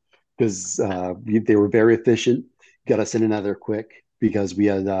before because they were very efficient, got us in and out of there quick because we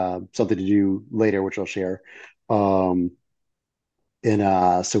had something to do later, which I'll share. So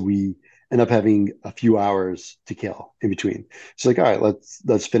we end up having a few hours to kill in between. So like, all right,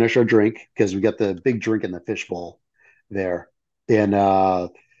 let's finish our drink because we got the big drink in the fishbowl there. And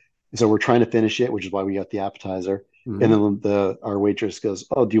So we're trying to finish it, which is why we got the appetizer. And Mhm. then our waitress goes,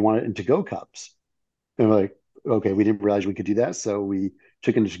 "Oh, do you want it in to-go cups?" And we're like, "Okay, we didn't realize we could do that." So we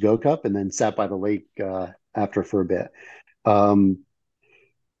took it in a to-go cup and then sat by the lake after for a bit. Um,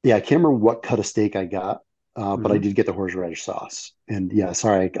 yeah, I can't remember what cut of steak I got, but I Mhm. did get the horseradish sauce. And yeah,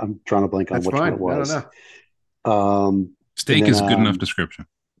 sorry, I'm drawing a blank on That's which one it fine. No, no, was. no. And Steak then is a good enough description.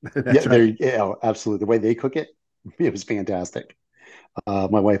 yeah, That's right. yeah, oh, absolutely. The way they cook it, it was fantastic.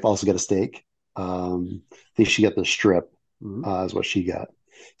 My wife also got a steak. I think she got the strip, Mhm. is what she got.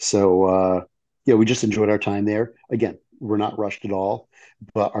 So yeah, we just enjoyed our time there. Again, we're not rushed at all,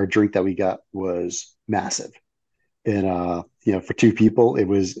 but our drink that we got was massive. And for two people, it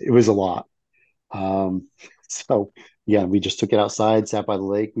was a lot. Um, so yeah, we just took it outside, sat by the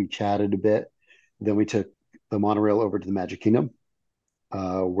lake, we chatted a bit. Then we took the monorail over to the Magic Kingdom,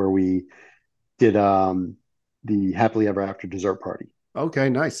 where we did the happily ever after dessert party. Okay,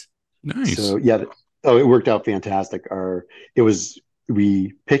 nice. So Nice. yeah, oh, it worked out fantastic. It was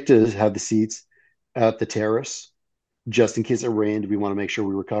we picked to have the seats at the terrace just in case it rained. We want to make sure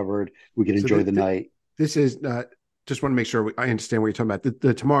we were covered. We could So enjoy the night. this is just want to make sure I understand what you're talking about.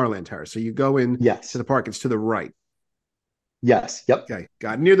 The Tomorrowland Terrace. So you go in to Yes, the park. It's to the right. yes, yep, Okay,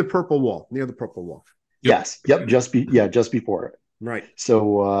 got it. Near the purple wall. Near the purple wall. Yep. yep. Just before it. Right.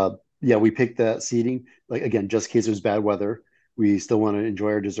 So yeah, we picked that seating. Like again, just in case it was bad weather, we still want to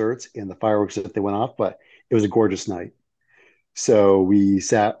enjoy our desserts and the fireworks that they went off. But it was a gorgeous night. So we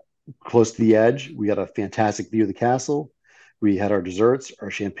sat close to the edge. We got a fantastic view of the castle. We had our desserts,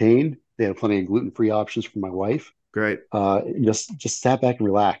 our champagne. They had plenty of gluten-free options for my wife. Great. Just sat back and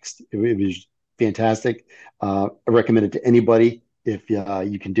relaxed. It was fantastic. I recommend it to anybody if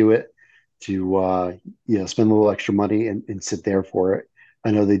you can do it to spend a little extra money and sit there for it. I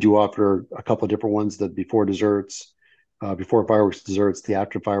know they do offer a couple of different ones: the before desserts, before fireworks desserts, the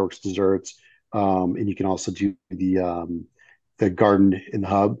after fireworks desserts, and you can also do the garden in the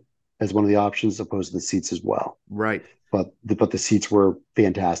hub as one of the options, opposed to the seats as well. Right. But the seats were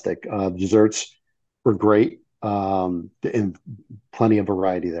fantastic. The desserts were great, and plenty of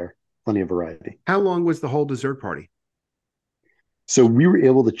variety there. Plenty of variety. How long was the whole dessert party? So we were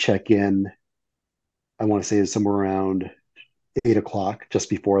able to check in. I want to say somewhere around 8 o'clock, just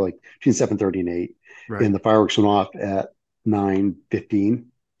before like between 7:30 and 8, Right. and the fireworks went off at 9:15.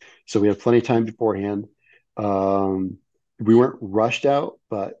 So we had plenty of time beforehand. Um, we weren't rushed out,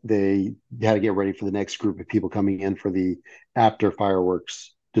 but they had to get ready for the next group of people coming in for the after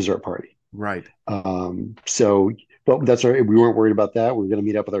fireworks dessert party. Right. So, but that's all right. We weren't worried about that. We were going to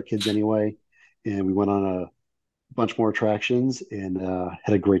meet up with our kids anyway, and we went on a bunch more attractions and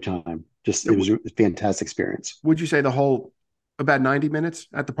had a great time. Just it was a fantastic experience. Would you say the whole about 90 minutes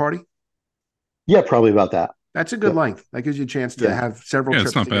at the party? Yeah, probably about that. That's a good Yep. length. That gives you a chance to Yeah. have several Yeah,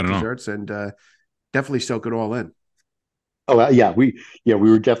 it's trips not to bad get at all. desserts and definitely soak it all in. Oh we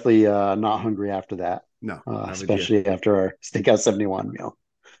were definitely not hungry after that, No, not with you. especially after our Steakhouse 71 meal,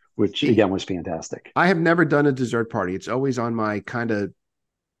 which Dean, again was fantastic. I have never done a dessert party. It's always on my kind of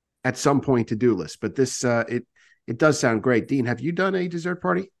at some point to do list, but this it does sound great. Dean, have you done a dessert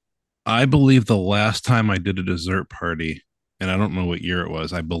party? I believe the last time I did a dessert party, and I don't know what year it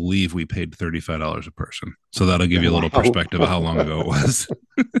was, I believe we paid $35 a person. So that'll give you a little Wow. perspective of how long ago it was.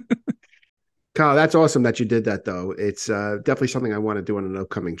 Kyle, that's awesome that you did that, though. It's definitely something I want to do on an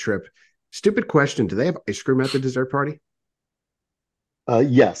upcoming trip. Stupid question. Do they have ice cream at the dessert party?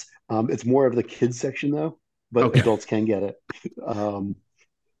 Yes, it's more of the kids section though, but Okay. adults can get it. Um,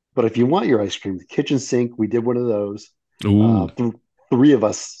 but if you want your ice cream, the kitchen sink, we did one of those. Ooh. Th Three of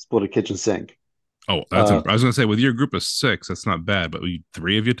us split a kitchen sink. Oh, Uh, I was going to say, with your group of six, that's not bad, but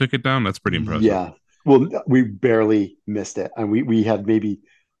three of you took it down. That's pretty impressive. yeah, well, we barely missed it, and we had maybe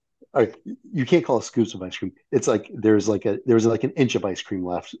uh, you can't call it scoops of ice cream. It's like there's like an inch of ice cream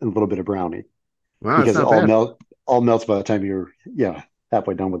left and a little bit of brownie Wow, that's because it not bad. all melts by the time you're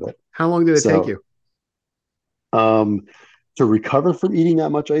halfway done with it. How long did it take So you? um, to recover from eating that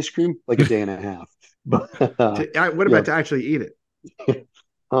much ice cream, like a day and a half. But What about yeah, to actually eat it?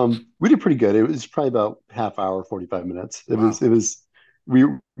 we did pretty good. It was probably about half hour, 45 minutes. Wow. It was we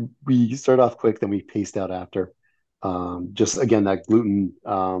we started off quick, then we paced out after. Just again that gluten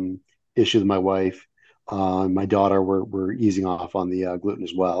issue with my wife. My daughter were easing off on the gluten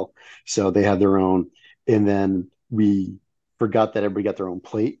as well, so they had their own. And then we forgot that everybody got their own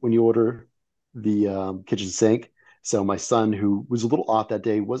plate when you order the kitchen sink. So my son, who was a little off that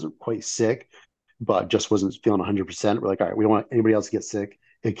day, wasn't quite sick, but just wasn't feeling 100%. We're like, all right, we don't want anybody else to get sick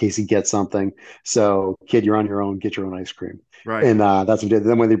in case he gets something. So, kid, you're on your own. Get your own ice cream. Right. And that's what we did.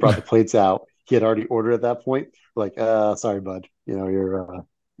 Then when they brought the plates out, he had already ordered at that point. We're like, sorry, bud.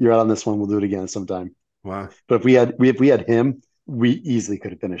 you're out on this one. We'll do it again sometime. Wow. But if we had him, we easily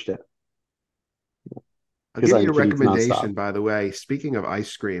could have finished it I'll because give I you a could eat nonstop. recommendation, by the way. Speaking of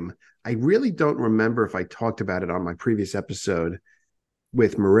ice cream, I really don't remember if I talked about it on my previous episode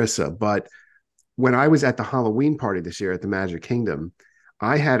with Marissa, but when I was at the Halloween party this year at the Magic Kingdom,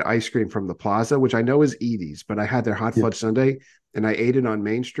 I had ice cream from the Plaza, which I know is Edie's, but I had their hot Yeah. fudge sundae and I ate it on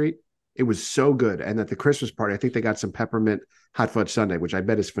Main Street. It was so good. And at the Christmas party, I think they got some peppermint hot fudge sundae, which I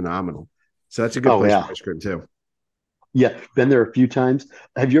bet is phenomenal. So that's a good Oh place for yeah, ice cream too. yeah. Been there a few times.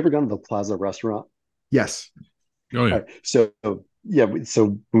 Have you ever gone to the Plaza restaurant? Yes. Oh yeah. All right. So yeah,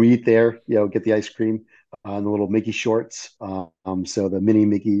 so we eat there. Get the ice cream and the little Mickey shorts. So the mini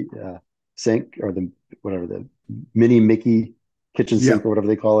Mickey sink or the whatever the mini Mickey kitchen Yeah. sink or whatever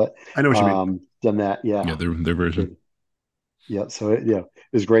they call it. I know what you mean. Done that. Yeah, Yeah. their version. Good. Yeah. So it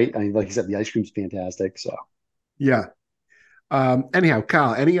was great. I mean, like you said, the ice cream's fantastic. So Yeah. Anyhow,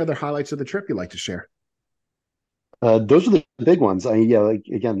 Kyle, any other highlights of the trip you'd like to share? those are the big ones. Yeah, like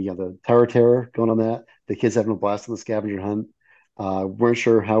again, the Tower Terror going on that. The kids having a blast on the scavenger hunt. Weren't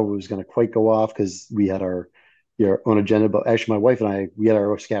sure how it was going to quite go off because we had our own agenda. But actually, my wife and I, we had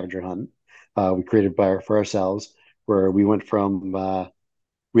our own scavenger hunt. We created for ourselves, where we went from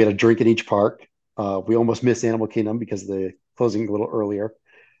we had a drink in each park. We almost missed Animal Kingdom because of the closing a little earlier.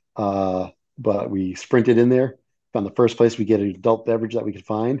 Uh, but we sprinted in there, found the first place we get an adult beverage that we could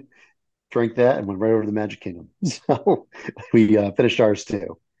find, drank that, and went right over to the Magic Kingdom. So we finished ours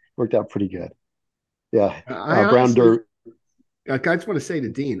too. Worked out pretty good. Yeah. I Brown honestly, dirt. like, I just want to say to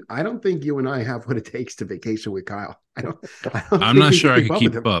Dean, I don't think you and I have what it takes to vacation with Kyle. I don't I'm think not we could sure I keep could up with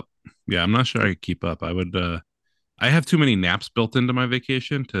keep him. up. Yeah, I'm not sure I could keep up. I would I have too many naps built into my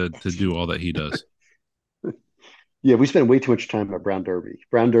vacation to do all that he does. Yeah, we spent way too much time at Brown Derby.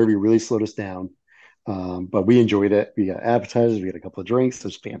 Brown Derby really slowed us down, but we enjoyed it. We got appetizers, we got a couple of drinks. It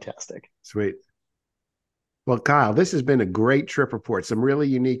was fantastic. Sweet. Well, Kyle, this has been a great trip report. Some really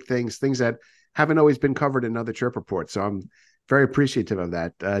unique things, things that haven't always been covered in other trip reports. So I'm very appreciative of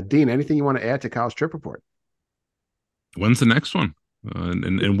that. Dean, anything you want to add to Kyle's trip report? When's the next one?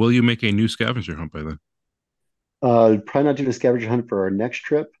 And will you make a new scavenger hunt by then? Probably not doing a scavenger hunt for our next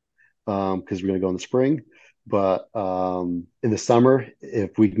trip because we're going to go in the spring. But in the summer,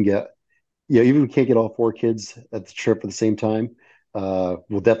 if we can get, even if we can't get all four kids at the trip at the same time,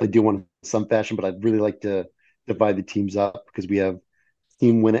 we'll definitely do one in some fashion. But I'd really like to divide the teams up because we have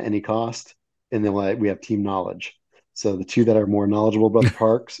team win at any cost, and then we have team knowledge. So the two that are more knowledgeable about the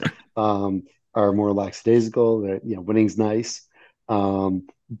parks are more lackadaisical. Winning's nice.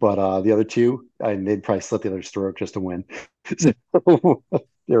 But the other two, they'd probably slit the other's throat just to win. So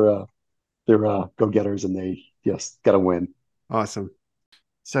they're go-getters, and they just got to win. Awesome.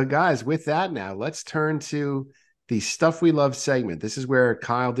 So, guys, with that now, let's turn to the Stuff We Love segment. This is where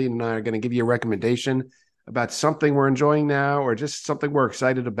Kyle, Dean, and I are going to give you a recommendation about something we're enjoying now or just something we're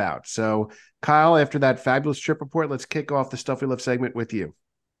excited about. So, Kyle, after that fabulous trip report, let's kick off the Stuff We Love segment with you.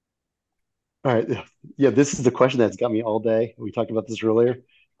 All right. Yeah, this is the question that's got me all day. We talked about this earlier.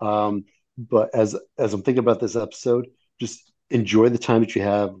 But as I'm thinking about this episode, just enjoy the time that you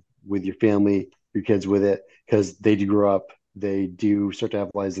have with your family, your kids with it, because they do grow up, they do start to have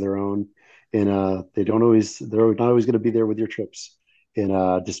lives of their own, and they're not always going to be there with your trips.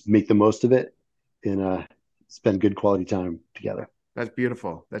 And just make the most of it and spend good quality time together. That's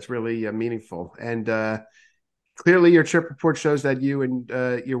beautiful. That's really meaningful. And clearly, your trip report shows that you and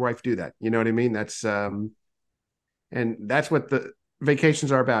your wife do that. You know what I mean? And that's what the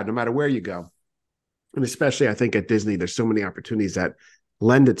vacations are about, no matter where you go. And especially, I think at Disney, there's so many opportunities that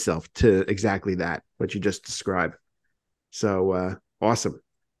lend itself to exactly that, what you just described. So awesome.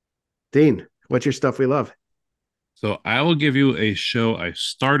 Dean, what's your stuff we love? So I will give you a show I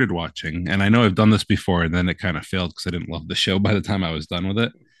started watching, and I know I've done this before, and then it kind of failed because I didn't love the show by the time I was done with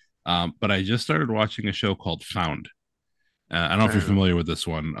it. But I just started watching a show called Found. I don't know if you're Found. familiar with this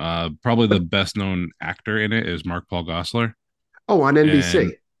one. Probably the best known actor in it is Mark Paul Gosselaar, Oh, on and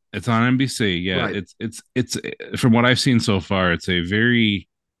NBC. it's on NBC. Yeah, Right. it's from what I've seen so far, it's a very,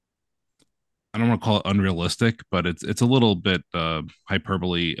 I don't want to call it unrealistic, but it's a little bit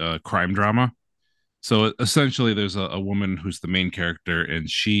hyperbole crime drama. So essentially, there's a woman who's the main character, and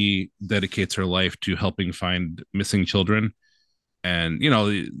she dedicates her life to helping find missing children. And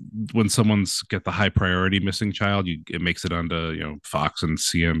when someone's got the high priority missing child, it makes it onto Fox and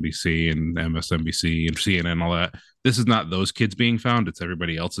CNBC and MSNBC and CNN and all that. This is not those kids being found; it's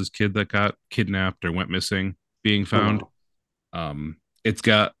everybody else's kid that got kidnapped or went missing being Oh found. wow. It's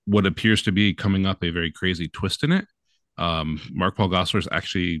got what appears to be coming up a very crazy twist in it. Mark Paul Gosselaar is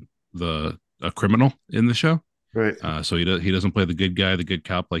actually the a criminal in the show, Right. So he doesn't play the good guy, the good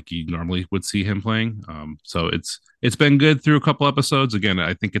cop like you normally would see him playing. So it's been good through a couple episodes. Again,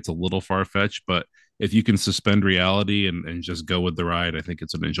 I think it's a little far fetched, but if you can suspend reality and just go with the ride, I think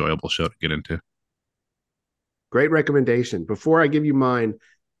it's an enjoyable show to get into. Great recommendation. Before I give you mine,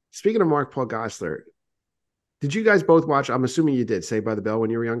 speaking of Mark Paul Gosselaar, did you guys both watch? I'm assuming you did Saved by the Bell when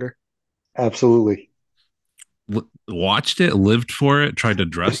you were younger. Absolutely. Watched it, lived for it, tried to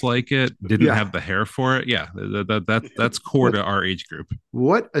dress like it, didn't Yeah. have the hair for it. Yeah, that's core to our age group.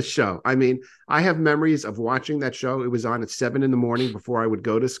 What a show. I mean, I have memories of watching that show. It was on at 7 a.m. before I would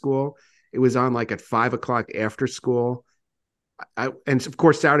go to school. It was on like at 5 o'clock after school. And of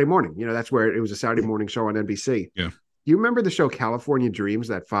course, Saturday morning, that's where it was a Saturday morning show on NBC. Yeah. You remember the show California Dreams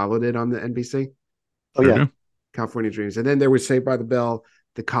that followed it on the NBC? Oh, yeah. California Dreams. And then there was Saved by the Bell,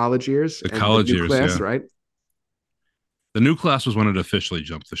 the college years, The and college the new years, class, yeah. right? The new class was when it officially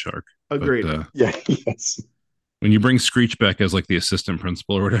jumped the shark. Agreed. But, Yeah. Yes. when you bring Screech back as like the assistant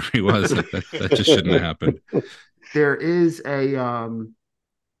principal or whatever he was, that just shouldn't have happened. There is a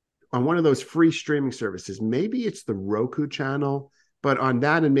on one of those free streaming services, maybe it's the Roku channel, but on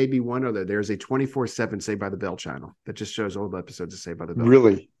that and maybe one other, there's a 24/7 Saved by the Bell channel that just shows old episodes of Saved by the Bell.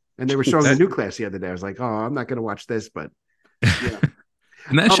 Really? And they were showing the new class the other day. I was like, oh, I'm not going to watch this, but yeah.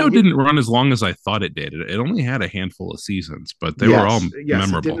 And that show didn't run as long as I thought it did. It only had a handful of seasons, but they were all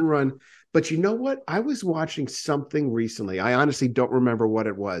memorable. It didn't run. But you know what? I was watching something recently. I honestly don't remember what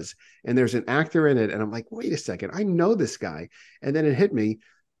it was. And there's an actor in it. And I'm like, wait a second. I know this guy. And then it hit me.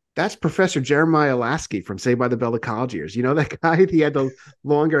 That's Professor Jeremiah Lasky from Saved by the Bell, the college years. You know that guy? He had the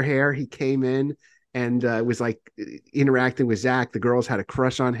longer hair. He came in and was like interacting with Zach. The girls had a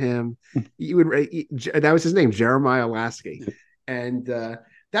crush on him. That was his name, Jeremiah Lasky. And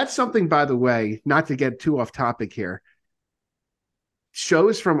that's something, by the way, not to get too off topic here.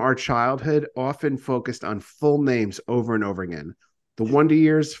 Shows from our childhood often focused on full names over and over again. The Wonder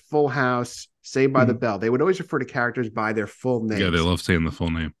Years, Full House, Saved by the Bell. They would always refer to characters by their full names. Yeah, they love saying the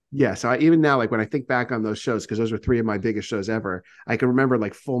full name. Yeah, so even now, like when I think back on those shows, because those were three of my biggest shows ever, I can remember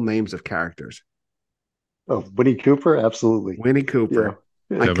like full names of characters. Oh, Winnie Cooper? Absolutely. Winnie Cooper.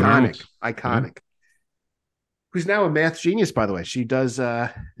 Yeah. Iconic. Yeah. Who's now a math genius, by the way. She does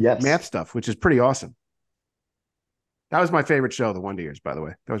math stuff, which is pretty awesome. That was my favorite show, The Wonder Years, by the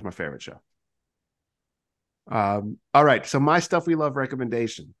way. That was my favorite show. All right. So my Stuff We Love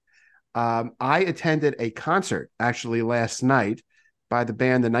recommendation. I attended a concert actually last night by the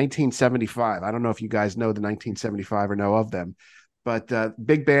band, the 1975. I don't know if you guys know the 1975 or know of them, but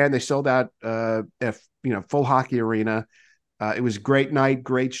big band. They sold out, full hockey arena. It was a great night,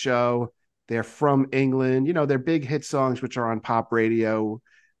 great show. They're from England. Their big hit songs, which are on pop radio.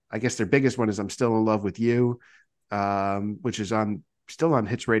 I guess their biggest one is "I'm Still in Love with You," which is still on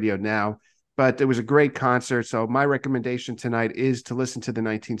hits radio now. But it was a great concert. So my recommendation tonight is to listen to the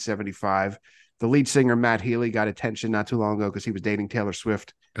 1975. The lead singer, Matt Healy, got attention not too long ago because he was dating Taylor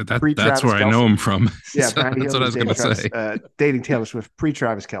Swift. That's where I know him from. Yeah, so Matt that's what I was going to say. Dating Taylor Swift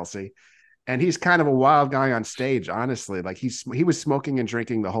pre-Travis Kelce. And he's kind of a wild guy on stage, honestly. Like he was smoking and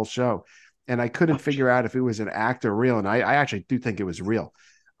drinking the whole show. And I couldn't figure out if it was an act or real. And I actually do think it was real.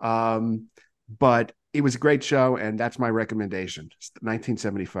 But it was a great show. And that's my recommendation.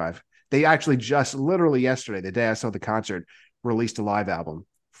 1975. They actually just literally yesterday, the day I saw the concert, released a live album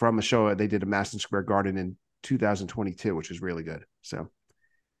from a show they did at Madison Square Garden in 2022, which is really good. So,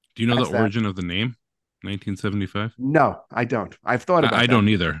 do you know the origin of the name 1975? No, I don't. I've thought about it. I don't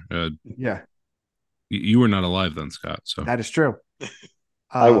either. Yeah. You were not alive then, Scott. So that is true.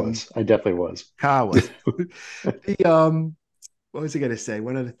 I definitely was. Kyle was. What was I going to say?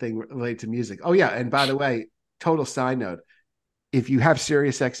 One other thing related to music. Oh, yeah. And by the way, total side note, if you have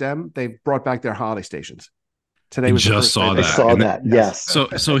Sirius XM, they've brought back their holiday stations. Today was just saw that. I saw that. Yes.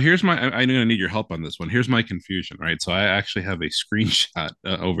 So here's I'm going to need your help on this one. Here's my confusion, right? So I actually have a screenshot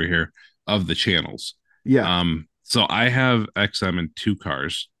over here of the channels. Yeah. So I have XM in two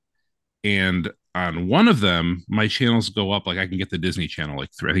cars, and on one of them, my channels go up. Like I can get the Disney Channel, I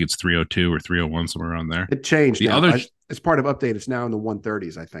think it's 302 or 301, somewhere around there. It changed. The other, as part of update, it's now in the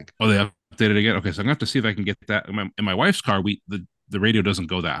 130s, I think. Oh, they updated again. Okay, so I'm gonna have to see if I can get that. In my wife's car, the radio doesn't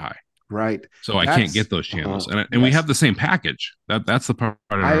go that high, right? So I can't get those channels, and we have the same package. That's the part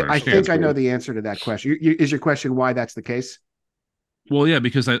I think I know the answer to that question. Is your question why that's the case? Well, yeah,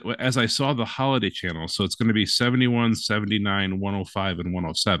 because as I saw the holiday channel, so it's going to be 71, 79, 105, and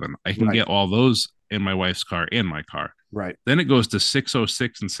 107. I can get all those in my wife's car and my car. Right. Then it goes to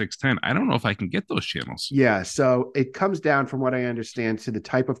 606 and 610. I don't know if I can get those channels. Yeah. So it comes down, from what I understand, to the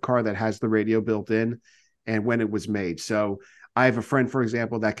type of car that has the radio built in and when it was made. So I have a friend, for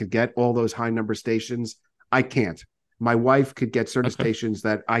example, that could get all those high number stations. I can't. My wife could get certain Okay. stations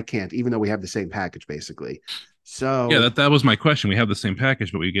that I can't, even though we have the same package basically. Yeah, So that was my question. We have the same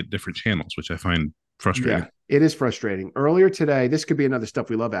package, but we get different channels, which I find yeah, frustrating. it is frustrating. Earlier today, this could be another stuff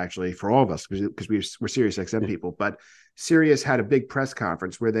we love actually for all of us because we're Sirius XM people. But Sirius had a big press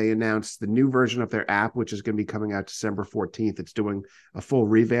conference where they announced the new version of their app, which is going to be coming out December 14th. It's doing a full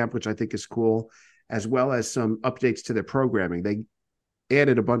revamp, which I think is cool, as well as some updates to their programming. They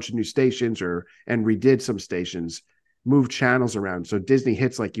added a bunch of new stations and redid some stations, moved channels around. So Disney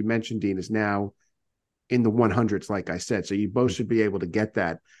Hits, like you mentioned, Dean, is now in the 100s, like I said. So you both should be able to get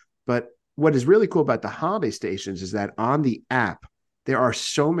that. But what is really cool about the holiday stations is that on the app, there are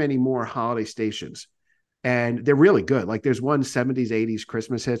so many more holiday stations and they're really good. Like there's one 70s, 80s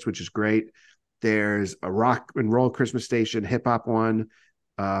Christmas hits, which is great. There's a rock and roll Christmas station, hip hop one.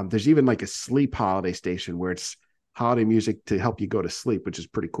 There's even like a sleep holiday station where it's holiday music to help you go to sleep, which is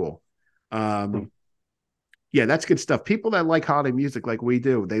pretty cool. Yeah, that's good stuff. People that like holiday music like we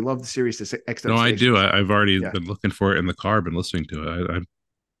do, they love the Sirius XM No, I do. stations. I've already Yeah. been looking for it in the car, been listening to it.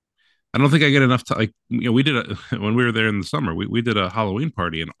 I don't think I get enough time. Like, we did when we were there in the summer, we did a Halloween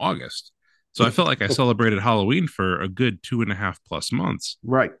party in August. So I felt like I celebrated Halloween for a good 2.5+ months.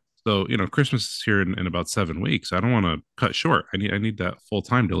 Right. So, Christmas is here in about 7 weeks. I don't want to cut short. I need that full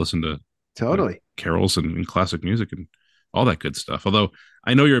time to listen to Totally. carols and classic music and all that good stuff. Although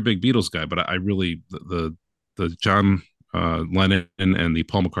I know you're a big Beatles guy, but I really the John Lennon and the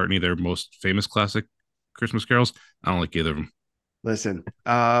Paul McCartney, their most famous classic Christmas carols. I don't like either of them. Listen,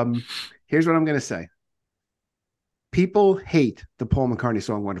 here's what I'm going to say. People hate the Paul McCartney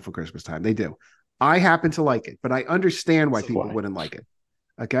song "Wonderful Christmas Time." They do. I happen to like it, but I understand why people wouldn't like it.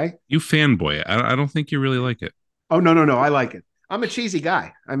 Okay. You fanboy it. I don't think you really like it. Oh, no. I like it. I'm a cheesy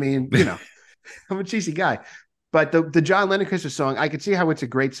guy. I mean, I'm a cheesy guy. But the John Lennon Christmas song, I can see how it's a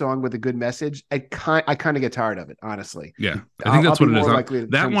great song with a good message. I kind of get tired of it, honestly. Yeah, I think that's what it is.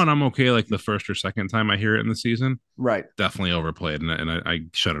 That one, to... I'm okay. Like the first or second time I hear it in the season, right? Definitely overplayed, and I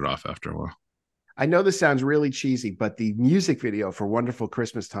shut it off after a while. I know this sounds really cheesy, but the music video for "Wonderful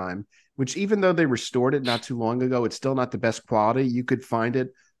Christmas Time," which even though they restored it not too long ago, it's still not the best quality. You could find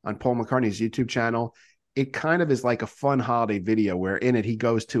it on Paul McCartney's YouTube channel. It kind of is like a fun holiday video where in it he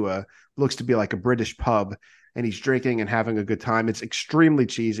goes to looks to be like a British pub and he's drinking and having a good time. It's extremely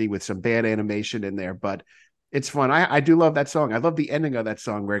cheesy with some bad animation in there, but it's fun. I do love that song. I love the ending of that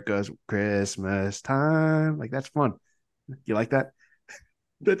song where it goes Christmas time. Like that's fun. You like that?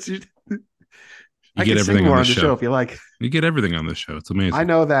 That's You get everything on the show if you like. You get everything on this show. It's amazing. I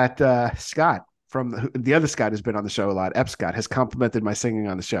know that Scott from the other Scott has been on the show a lot. Ep Scott has complimented my singing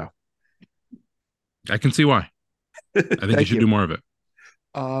on the show. I can see why. I think you should do more of it.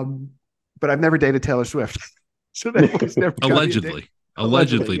 But I've never dated Taylor Swift. So that was never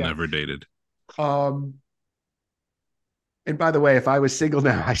allegedly never dated. And by the way, if I was single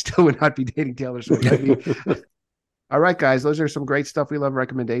now, I still would not be dating Taylor Swift. I mean, all right, guys, those are some great stuff. We love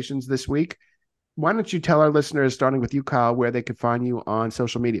recommendations this week. Why don't you tell our listeners, starting with you, Kyle, where they could find you on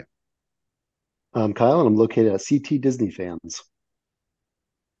social media? I'm Kyle, and I'm located at CT Disney Fans.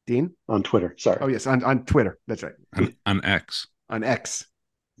 Dean? On Twitter. Sorry. Oh, yes, on Twitter. That's right. On X. On X.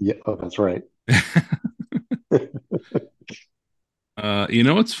 Yeah. Oh, that's right.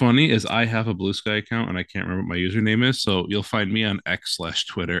 What's funny is I have a Blue Sky account and I can't remember what my username is. So you'll find me on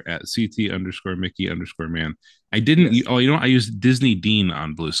X/Twitter at CT_Mickey_man. I didn't. Yes. I used Disney Dean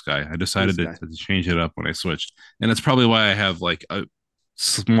on Blue Sky. I decided to change it up when I switched, and that's probably why I have like a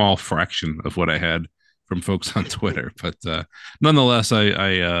small fraction of what I had from folks on Twitter. But nonetheless,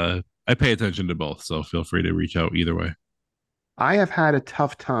 I pay attention to both. So feel free to reach out either way. I have had a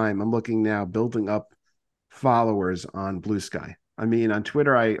tough time. I'm looking now building up followers on Blue Sky. I mean, on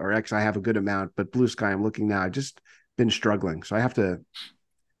Twitter or X, I have a good amount, but Blue Sky, I'm looking now. I've just been struggling, so I have to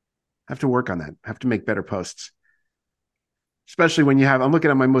work on that. I have to make better posts, especially when I'm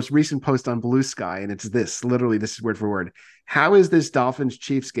looking at my most recent post on Blue Sky, and it's this. Literally, this is word for word. How is this Dolphins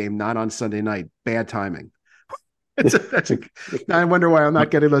Chiefs game not on Sunday night? Bad timing. Now I wonder why I'm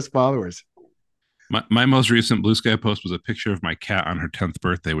not getting those followers. My most recent Blue Sky post was a picture of my cat on her 10th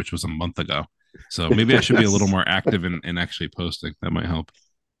birthday, which was a month ago. So maybe I should be a little more active in actually posting. That might help.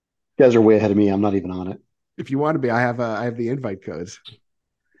 You guys are way ahead of me. I'm not even on it. If you want to be, I have the invite codes.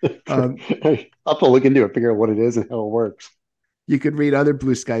 I'll have to look into it, figure out what it is and how it works. You could read other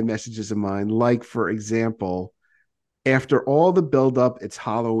Blue Sky messages of mine, like, for example, after all the buildup, it's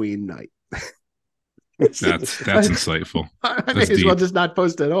Halloween night. That's insightful. I may as well just not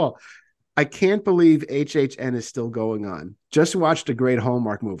post at all. I can't believe HHN is still going on. Just watched a great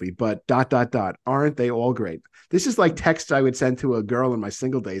Hallmark movie, but ... Aren't they all great? This is like text I would send to a girl in my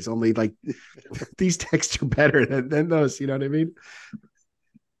single days, only like these texts are better than those. You know what I mean?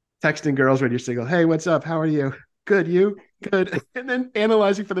 Texting girls when you're single. Hey, what's up? How are you? Good. You? Good. And then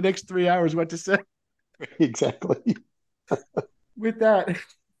analyzing for the next 3 hours what to say. Exactly. With that,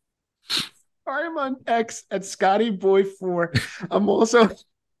 I'm on X at Scotty Boy 4. I'm also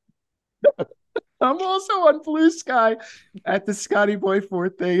I'm also on Blue Sky at the Scotty Boy 4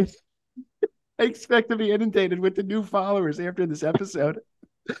 thing. I expect to be inundated with the new followers after this episode.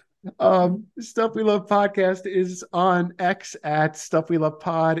 Stuff We Love Podcast is on X at Stuff We Love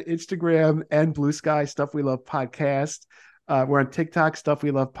Pod, Instagram and Blue Sky Stuff We Love Podcast. We're on TikTok, Stuff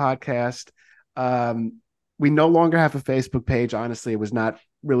We Love Podcast. We no longer have a Facebook page. Honestly, it was not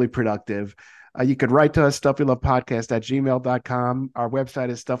really productive. You could write to us, stuffwelovepodcast at gmail.com. Our website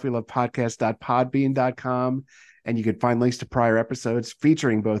is stuffwelovepodcast.podbean.com. And you can find links to prior episodes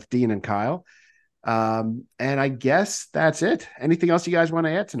featuring both Dean and Kyle. And I guess that's it. Anything else you guys want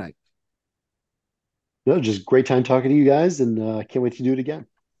to add tonight? No, just great time talking to you guys, and can't wait to do it again.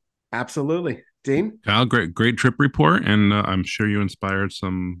 Absolutely. Dean? Kyle, great trip report, and I'm sure you inspired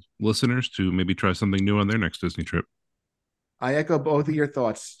some listeners to maybe try something new on their next Disney trip. I echo both of your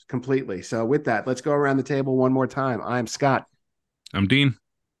thoughts completely. So with that, let's go around the table one more time. I'm Scott. I'm Dean.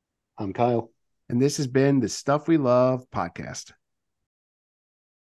 I'm Kyle. And this has been the Stuff We Love podcast.